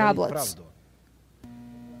two tablets.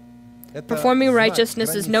 Performing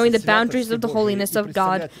righteousness is knowing the boundaries of the holiness of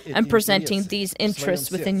God and presenting these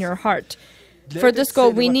interests within your heart. For this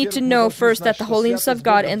goal, we need to know first that the holiness of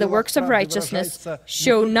God and the works of righteousness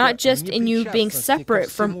show not just in you being separate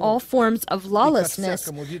from all forms of lawlessness,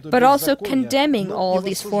 but also condemning all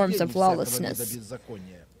these forms of lawlessness.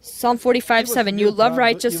 Psalm 45:7, you love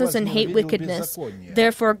righteousness and hate wickedness.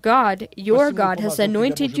 Therefore God, your God, has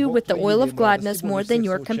anointed you with the oil of gladness more than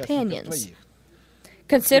your companions.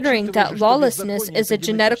 Considering that lawlessness is a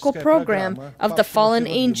genetical program of the fallen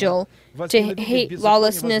angel, to hate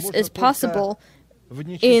lawlessness is possible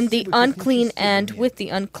in the unclean and with the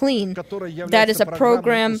unclean. That is a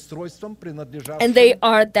program, and they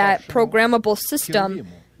are that programmable system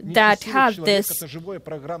that have this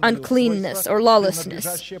uncleanness or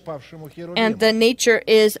lawlessness. And the nature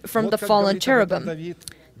is from the fallen cherubim.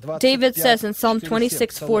 David says in Psalm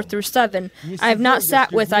 26:4-7, I have not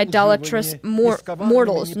sat with idolatrous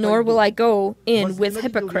mortals, nor will I go in with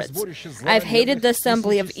hypocrites. I have hated the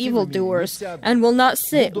assembly of evildoers, and will not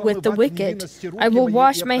sit with the wicked. I will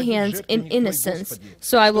wash my hands in innocence.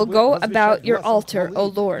 So I will go about your altar, O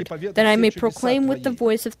Lord, that I may proclaim with the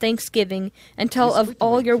voice of thanksgiving, and tell of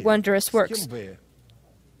all your wondrous works.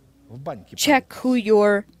 Check who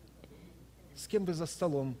you're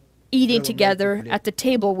eating together at the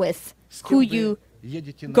table with, who you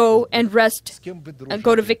go and rest,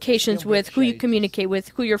 go to vacations with, who you communicate with,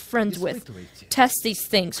 who you're friends with. Test these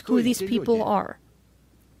things, who these people are.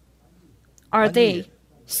 Are they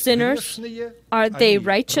sinners? Are they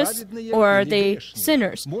righteous? Or are they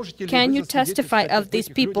sinners? Can you testify of these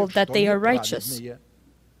people that they are righteous?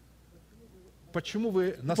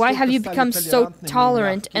 Why have you become so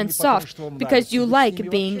tolerant and soft? Because you like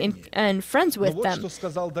being and friends with them.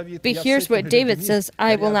 But here's what David says,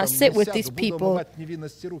 I will not sit with these people,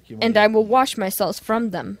 and I will wash myself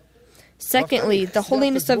from them. Secondly, the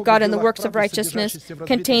holiness of God and the works of righteousness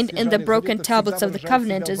contained in the broken tablets of the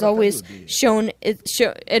covenant is always shown.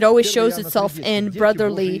 It always shows itself in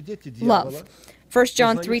brotherly love. 1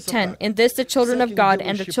 John 3:10, in this the children of God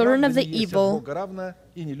and the children of the evil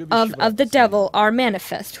of the devil are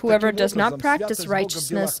manifest. Whoever does not practice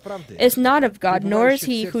righteousness is not of God, nor is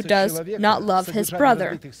he who does not love his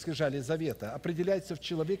brother.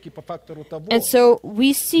 And so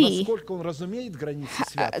we see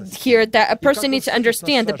here that a person needs to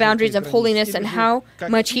understand the boundaries of holiness and how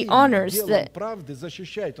much he honors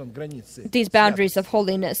these boundaries of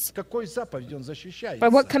holiness. By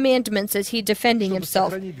what commandments is he defending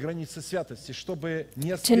himself?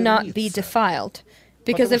 To not be defiled.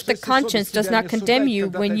 Because if the conscience does not condemn you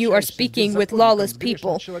when you are speaking with lawless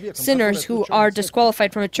people, sinners who are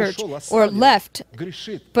disqualified from a church or left,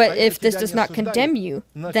 but if this does not condemn you,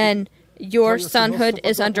 then your sonhood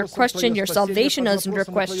is under question, your salvation is under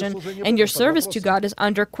question, and your service to God is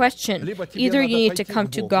under question. Either you need to come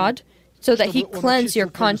to God so that He cleanse your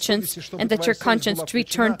conscience and that your conscience to be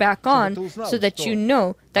turned back on so that you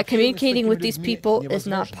know that communicating with these people is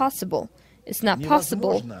not possible. It's not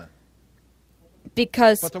possible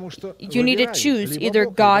because you need to choose either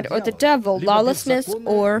God or the devil, lawlessness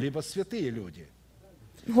or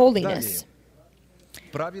holiness.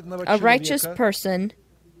 A righteous person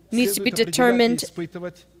needs to be determined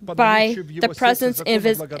by the presence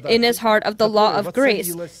in his heart of the law of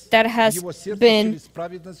grace that has been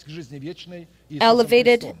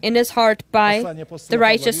elevated in his heart by the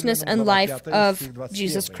righteousness and life of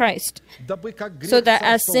Jesus Christ, so that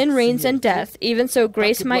as sin reigns in death, even so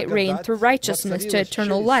grace might reign through righteousness to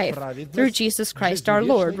eternal life through Jesus Christ our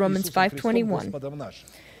Lord. Romans 5:21.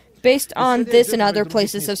 Based on this and other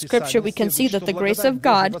places of Scripture, we can see that the grace of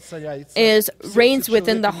God reigns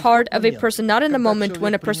within the heart of a person, not in the moment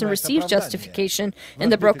when a person receives justification in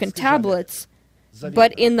the broken tablets,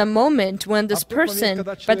 but in the moment when this person,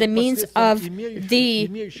 by the means of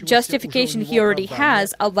the justification he already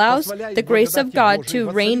has, allows the grace of God to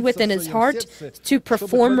reign within his heart to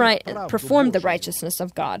perform the righteousness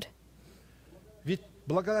of God.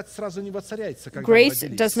 Grace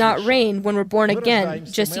does not reign when we're born again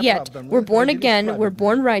just yet. We're born again, we're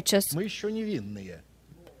born righteous,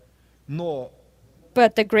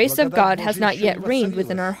 but the grace of God has not yet reigned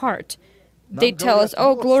within our heart. They tell us,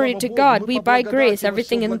 oh, glory to God, we by grace,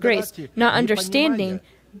 everything in grace, not understanding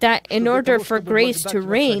that in order for grace to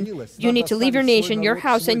reign, you need to leave your nation, your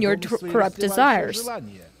house, and your corrupt desires.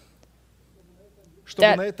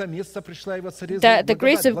 That the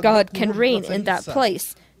grace of God can reign in that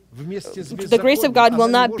place. The grace of God will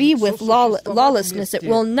not be with lawlessness. It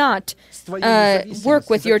will not work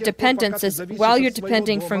with your dependencies while you're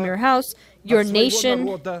depending from your house, your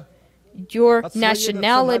nation, your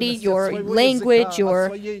nationality, your language,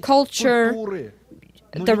 your culture.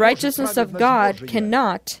 The righteousness of God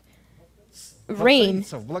cannot reign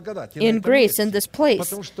in grace in this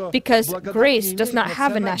place, because grace does not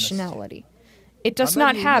have a nationality. It does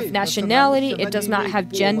not have nationality, it does not have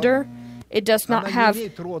gender, it does not have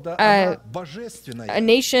a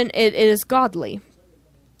nation, it is godly.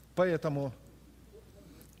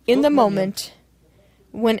 In the moment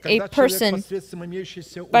when a person,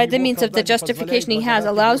 by the means of the justification he has,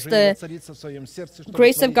 allows the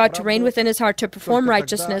grace of God to reign within his heart to perform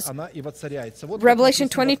righteousness, Revelation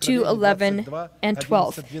 22:11 and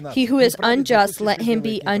 12, he who is unjust, let him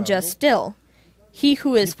be unjust still. He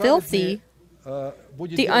who is filthy,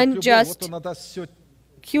 the unjust,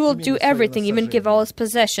 he will do everything, even give all his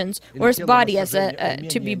possessions or his body as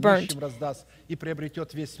to be burnt,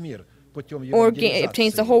 or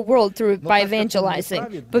obtains the whole world by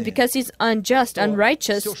evangelizing. But because he's unjust,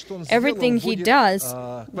 unrighteous, everything he does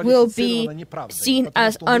will be seen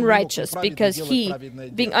as unrighteous, because he,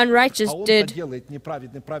 being unrighteous,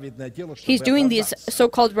 he's doing this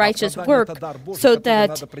so-called righteous work so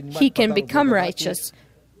that he can become righteous.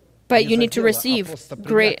 But you need to receive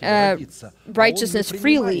great righteousness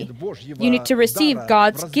freely. You need to receive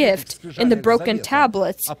God's gift in the broken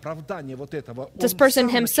tablets. This person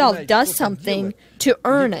himself does something to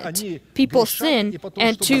earn it. People sin,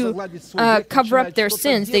 and to cover up their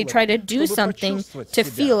sins, they try to do something to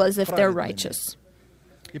feel as if they're righteous.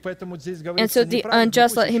 And so the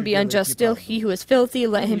unjust, let him be unjust still. He who is filthy,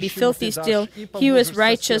 let him be filthy still. He who is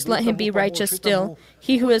righteous, let him be righteous still.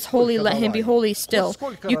 He who is holy, let him be holy still.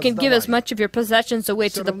 You can give as much of your possessions away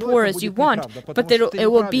to the poor as you want, but it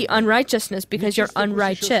will be unrighteousness because you're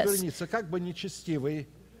unrighteous.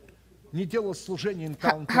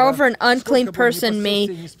 However, an unclean person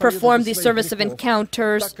may perform the service of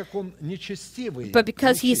encounters, but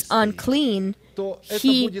because he's unclean,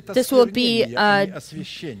 this will be an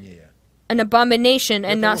abomination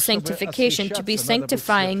and not sanctification. To be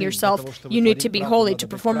sanctifying yourself, you need to be holy. To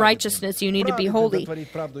perform righteousness, you need to be holy.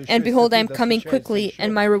 And behold, I am coming quickly,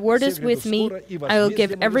 and my reward is with me. I will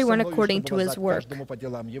give everyone according to his work.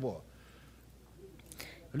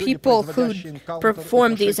 People who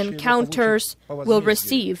perform these encounters will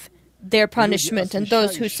receive their punishment, and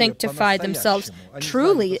those who sanctify themselves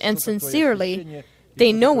truly and sincerely,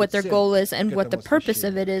 they know what their goal is and what the purpose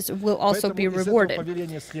of it is, will also be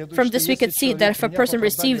rewarded. From this we could see that if a person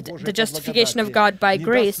received the justification of God by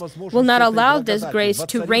grace, will not allow this grace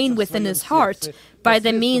to reign within his heart by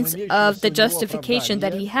the means of the justification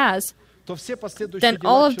that he has, then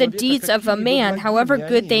all of the deeds of a man, however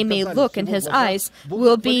good they may look in his eyes,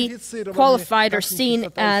 will be qualified or seen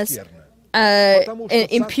as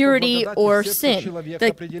impurity or sin.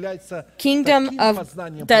 The kingdom of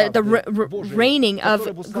the reigning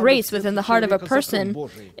of grace within the heart of a person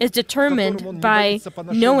is determined by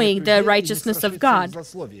knowing the righteousness of God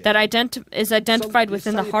that is identified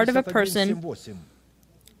within the heart of a person.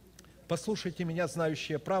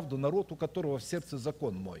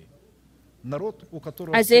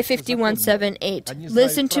 Isaiah 51:7-8.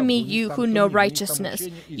 Listen to me, you who know righteousness,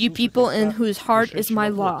 you people in whose heart is my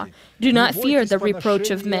law. Do not fear the reproach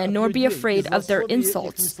of men, nor be afraid of their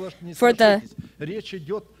insults.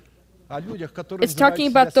 It's talking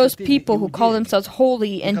about those people who call themselves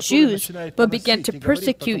holy and Jews, but begin to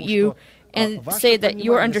persecute you and say that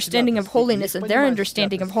your understanding of holiness and their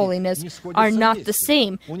understanding of holiness are not the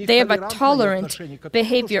same. They have a tolerant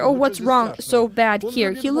behavior. Oh, what's wrong so bad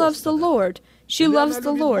here? He loves the Lord. She loves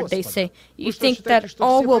the Lord, they say. You think that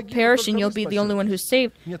all will perish and you'll be the only one who's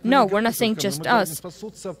saved? No, we're not saying just us.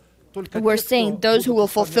 We're saying those who will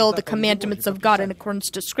fulfill the commandments of God in accordance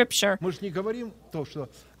to Scripture.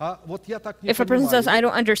 If a person says, I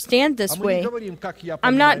don't understand this way,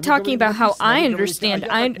 I'm not talking about how I understand.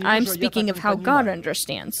 I'm speaking of how God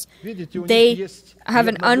understands. They have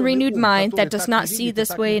an unrenewed mind that does not see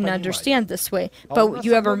this way and understand this way. But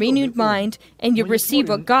you have a renewed mind and you receive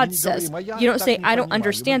what God says. You don't say, I don't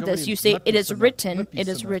understand this. You say, it is written, it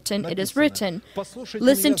is written, it is written.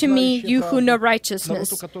 Listen to me, you who know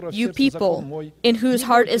righteousness, you people in whose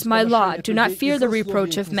heart is my law. Do not fear the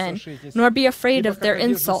reproach of men, nor be afraid of their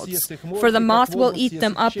insults. For the moth will eat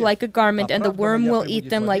them up like a garment, and the worm will eat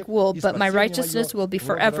them like wool. But my righteousness will be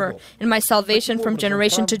forever, and my salvation from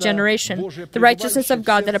generation to generation. The righteousness of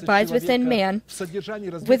God that abides within man,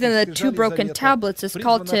 within the two broken tablets, is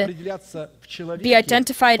called to be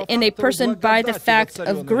identified in a person by the fact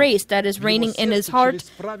of grace that is reigning in his heart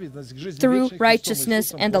through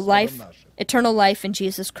righteousness and the life, eternal life in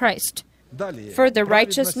Jesus Christ. Further, the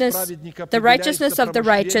righteousness of the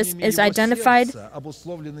righteous is identified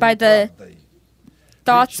by the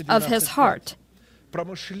thoughts of his heart.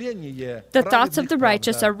 The thoughts of the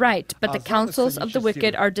righteous are right, but the counsels of the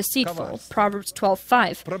wicked are deceitful. Proverbs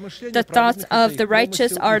 12:5. The thoughts of the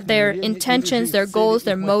righteous are their intentions, their goals,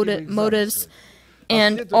 their motives,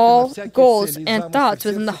 and all goals and thoughts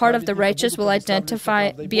within the heart of the righteous will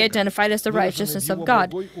be identified as the righteousness of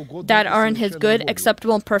God, that are in his good,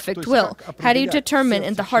 acceptable, and perfect will. How do you determine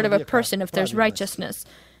in the heart of a person if there's righteousness?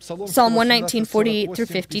 Psalm 119, 48 through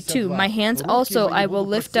 52. My hands also I will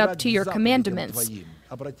lift up to your commandments.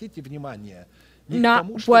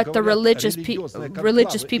 Not what the religious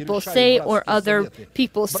people say or other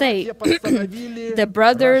people say. The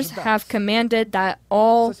brothers have commanded that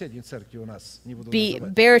all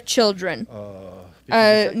bear children.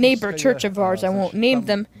 A neighbor church of ours, I won't name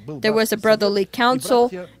them, there was a brotherly council,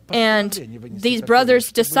 and these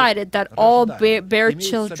brothers decided that all bear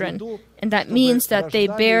children. And that means that they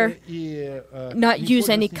not use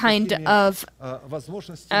any kind of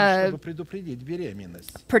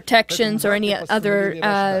protections or any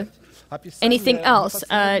other anything else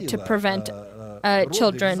to prevent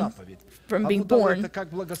children from being born.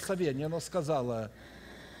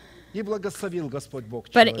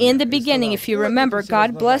 But in the beginning, if you remember,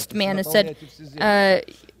 God blessed man and said,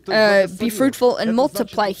 be fruitful and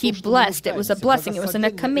multiply. He blessed. It was a blessing. It wasn't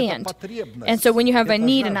a command. And so when you have a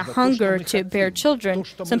need and a hunger to bear children,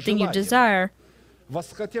 something you desire,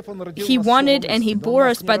 he wanted and he bore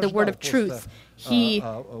us by the word of truth.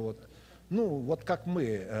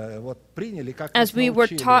 As we were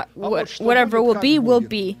taught, whatever will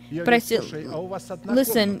be. But I said,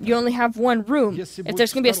 listen, you only have one room. If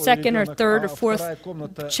there's going to be a second or third or fourth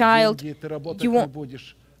child, you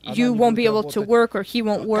won't be able to work, or he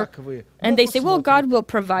won't work. And they say, well, God will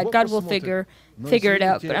provide. God will figure it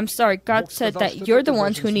out. But I'm sorry, God said that you're the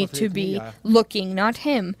ones who need to be looking, not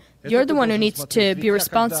him. You're the one who needs to be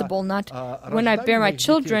responsible, not when I bear my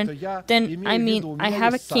children, then I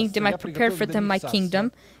have a kingdom, I prepared for them my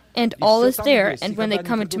kingdom, and all is there, and when they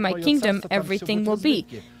come into my kingdom, everything will be.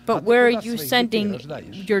 But where are you sending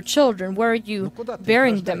your children? Where are you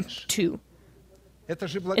bearing them to?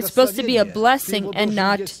 It's supposed to be a blessing and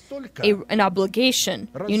not an obligation.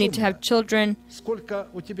 You need to have children.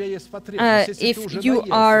 If you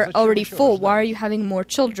are already full, why are you having more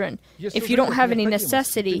children? If you don't have any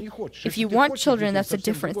necessity, if you want children, that's a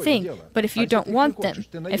different thing. But if you don't want them,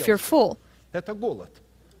 if you're full,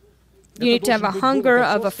 you need to have a hunger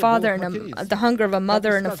of a father and the hunger of a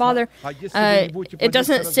mother and a father. It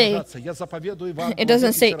doesn't say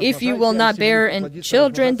if you will not bear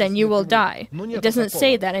children, then you will die. It doesn't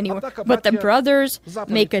say that anywhere. But the brothers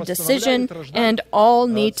make a decision, and all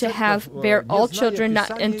need to bear all children.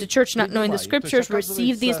 And the church, not knowing the scriptures,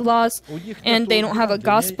 receive these laws, and they don't have a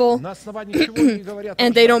gospel,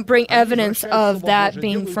 and they don't bring evidence of that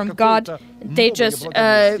being from God. They just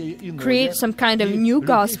create some kind of new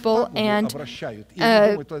gospel and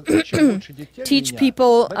teach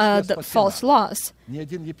people the false laws.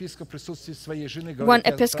 One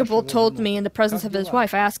Episcopal told me in the presence of his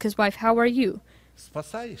wife, I asked his wife, how are you?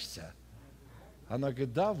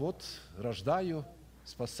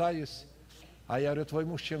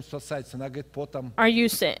 Are you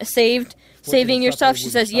saved? Saving yourself? She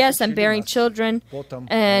says, yes, I'm bearing children.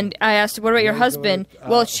 And I asked, what about your husband?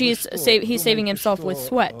 Well, he's saving himself with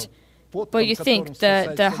sweat. But you think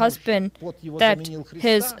the husband, that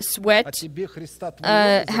his sweat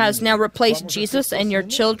has now replaced Jesus, and your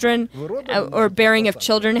children, or bearing of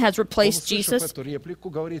children, has replaced Jesus?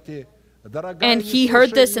 And he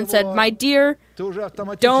heard this and said, my dear,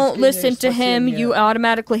 don't listen to him, you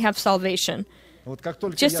automatically have salvation.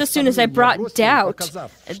 just as soon as I brought doubt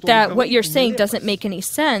that what you're saying doesn't make any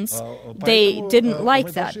sense, they didn't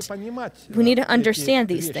like that. We need to understand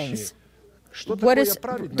these things. What is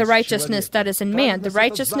the righteousness that is in man? The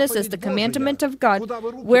righteousness is the commandment of God.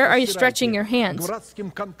 Where are you stretching your hands?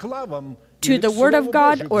 To the Word of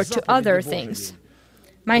God or to other things?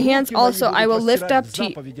 My hands also I will lift up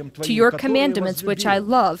to your commandments, which I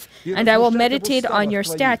love, and I will meditate on your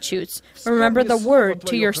statutes. Remember the word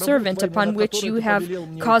to your servant upon which you have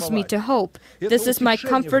caused me to hope. This is my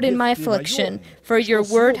comfort in my affliction, for your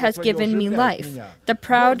word has given me life. The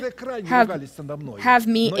proud have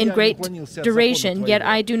me in great derision, yet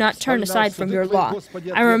I do not turn aside from your law.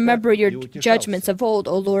 I remember your judgments of old,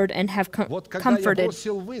 O Lord, and have comforted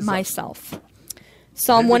myself.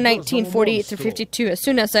 Psalm 119, 48-52. As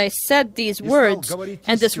soon as I said these words,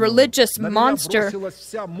 and this religious monster,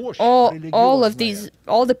 all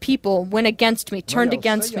the people went against me, turned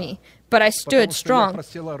against me. But I stood strong,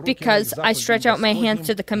 because I stretch out my hands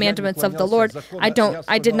to the commandments of the Lord. I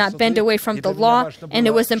did not bend away from the law, and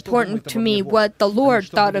it was important to me what the Lord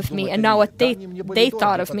thought of me, and not what they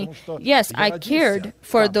thought of me. Yes, I cared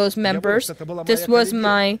for those members. This was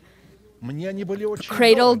my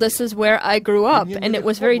cradle, this is where I grew up, and it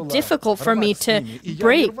was very difficult for me to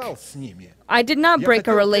break. I did not break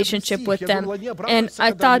a relationship with them, and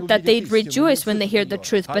I thought that they'd rejoice when they hear the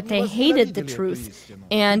truth, but they hated the truth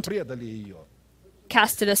and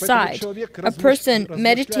cast it aside. A person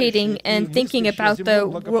meditating and thinking about the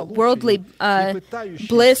worldly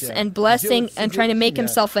bliss and blessing and trying to make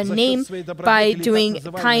himself a name by doing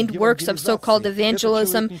kind works of so-called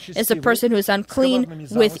evangelism is a person who is unclean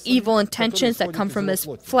with evil intentions that come from his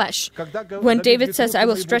flesh. When David says, I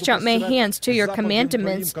will stretch out my hands to your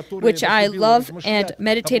commandments, which I love, and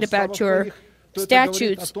meditate about your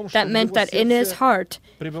statutes, that meant that in his heart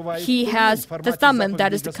he has the thummim,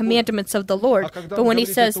 that is the commandments of the Lord. But when he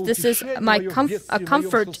says, this is a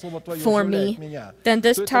comfort for me, then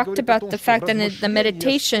this talked about the fact that in the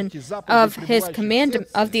meditation of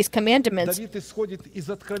these commandments,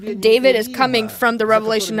 David is coming from the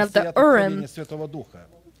revelation of the Urim,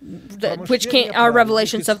 which are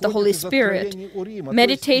revelations of the Holy Spirit.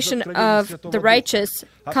 Meditation of the righteous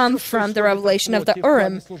comes from the revelation of the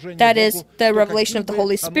Urim, that is, the revelation of the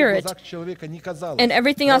Holy Spirit. And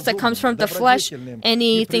everything else that comes from the flesh,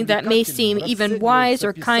 anything that may seem even wise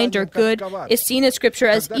or kind or good, is seen in Scripture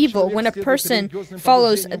as evil. When a person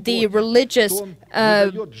follows the religious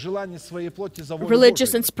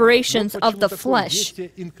inspirations of the flesh,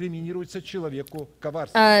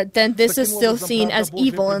 then this is still seen as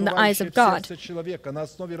evil in the eyes of God.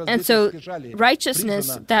 And so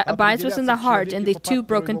righteousness that abides within the heart in the two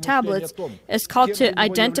broken tablets is called to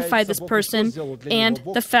identify this person and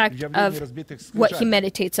the fact of what he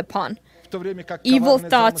meditates upon. Evil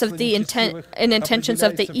thoughts of the and intentions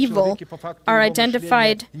of the evil are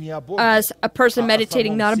identified as a person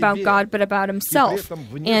meditating not about God but about himself,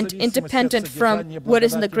 and independent from what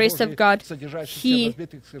is in the grace of God, he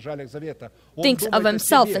thinks of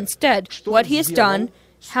himself instead, what he has done,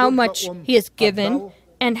 how much he has given,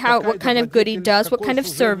 and what kind of good he does, what kind of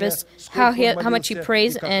service, how much he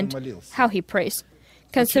prays, and how he prays.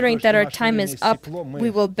 Considering that our time is up,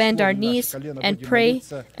 we will bend our knees and pray,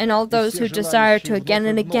 and all those who desire to again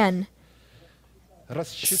and again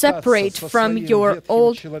separate from your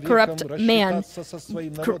old corrupt man,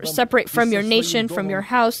 separate from your nation, from your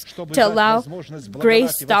house, to allow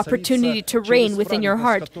grace, the opportunity to reign within your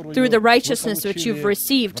heart through the righteousness which you've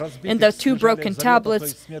received in the two broken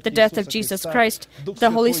tablets, the death of Jesus Christ.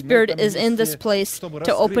 The Holy Spirit is in this place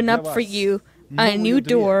to open up for you a new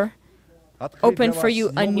door, open for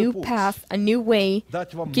you a new path, a new way,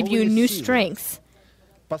 give you new strength,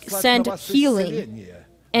 send healing,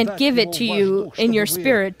 and give it to you in your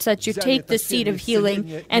spirit, so that you take the seed of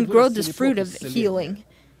healing and grow this fruit of healing.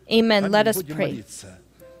 Amen. Let us pray.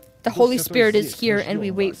 The Holy Spirit is here, and we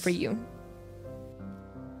wait for you.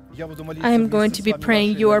 I am going to be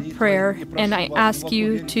praying your prayer, and I ask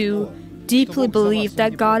you to deeply believe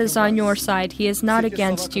that God is on your side. He is not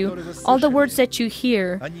against you. All the words that you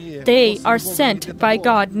hear, they are sent by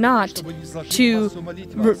God not to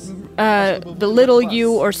belittle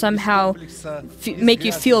you or somehow make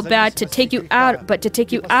you feel bad, to take you out, but to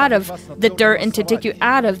take you out of the dirt and to take you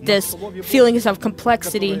out of this feelings of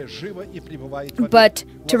complexity, but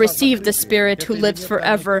to receive the Spirit who lives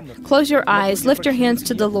forever. Close your eyes, lift your hands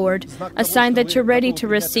to the Lord, a sign that you're ready to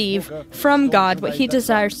receive from God what He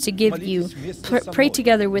desires to give you. Pray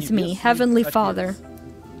together with me. Heavenly Father,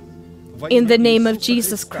 in the name of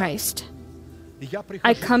Jesus Christ,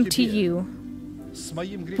 I come to you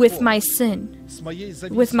with my sin,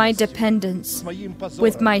 with my dependence,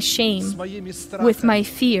 with my shame, with my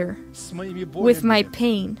fear, with my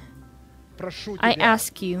pain. I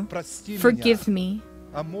ask you, forgive me,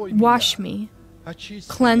 wash me,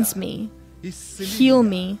 cleanse me, heal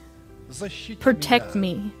me, protect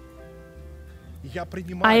me.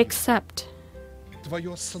 I accept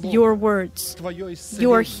your words,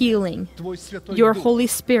 your healing, your Holy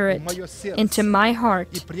Spirit into my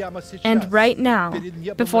heart. And right now,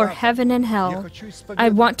 before heaven and hell, I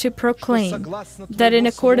want to proclaim that in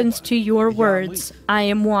accordance to your words, I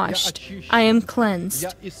am washed, I am cleansed,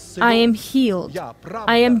 I am healed,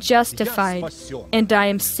 I am justified, and I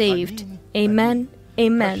am saved. Amen.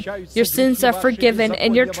 Amen. Your sins are forgiven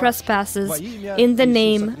and your trespasses in the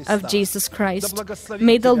name of Jesus Christ.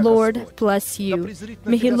 May the Lord bless you.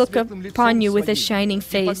 May He look upon you with a shining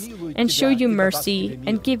face and show you mercy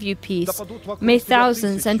and give you peace. May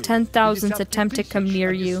thousands and 10,000s attempt to come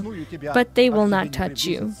near you, but they will not touch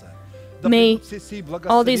you. May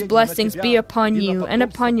all these blessings be upon you and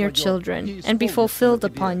upon your children and be fulfilled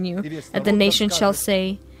upon you, and the nation shall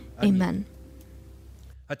say, Amen.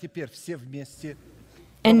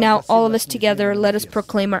 And now, all of us together, let us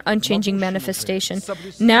proclaim our unchanging manifestation.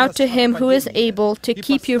 Now to Him who is able to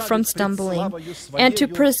keep you from stumbling and to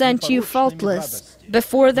present you faultless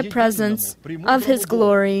before the presence of His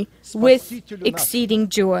glory with exceeding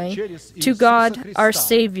joy, to God our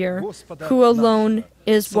Savior, who alone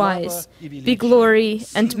is wise, be glory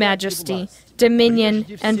and majesty, dominion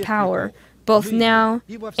and power, both now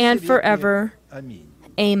and forever.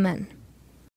 Amen.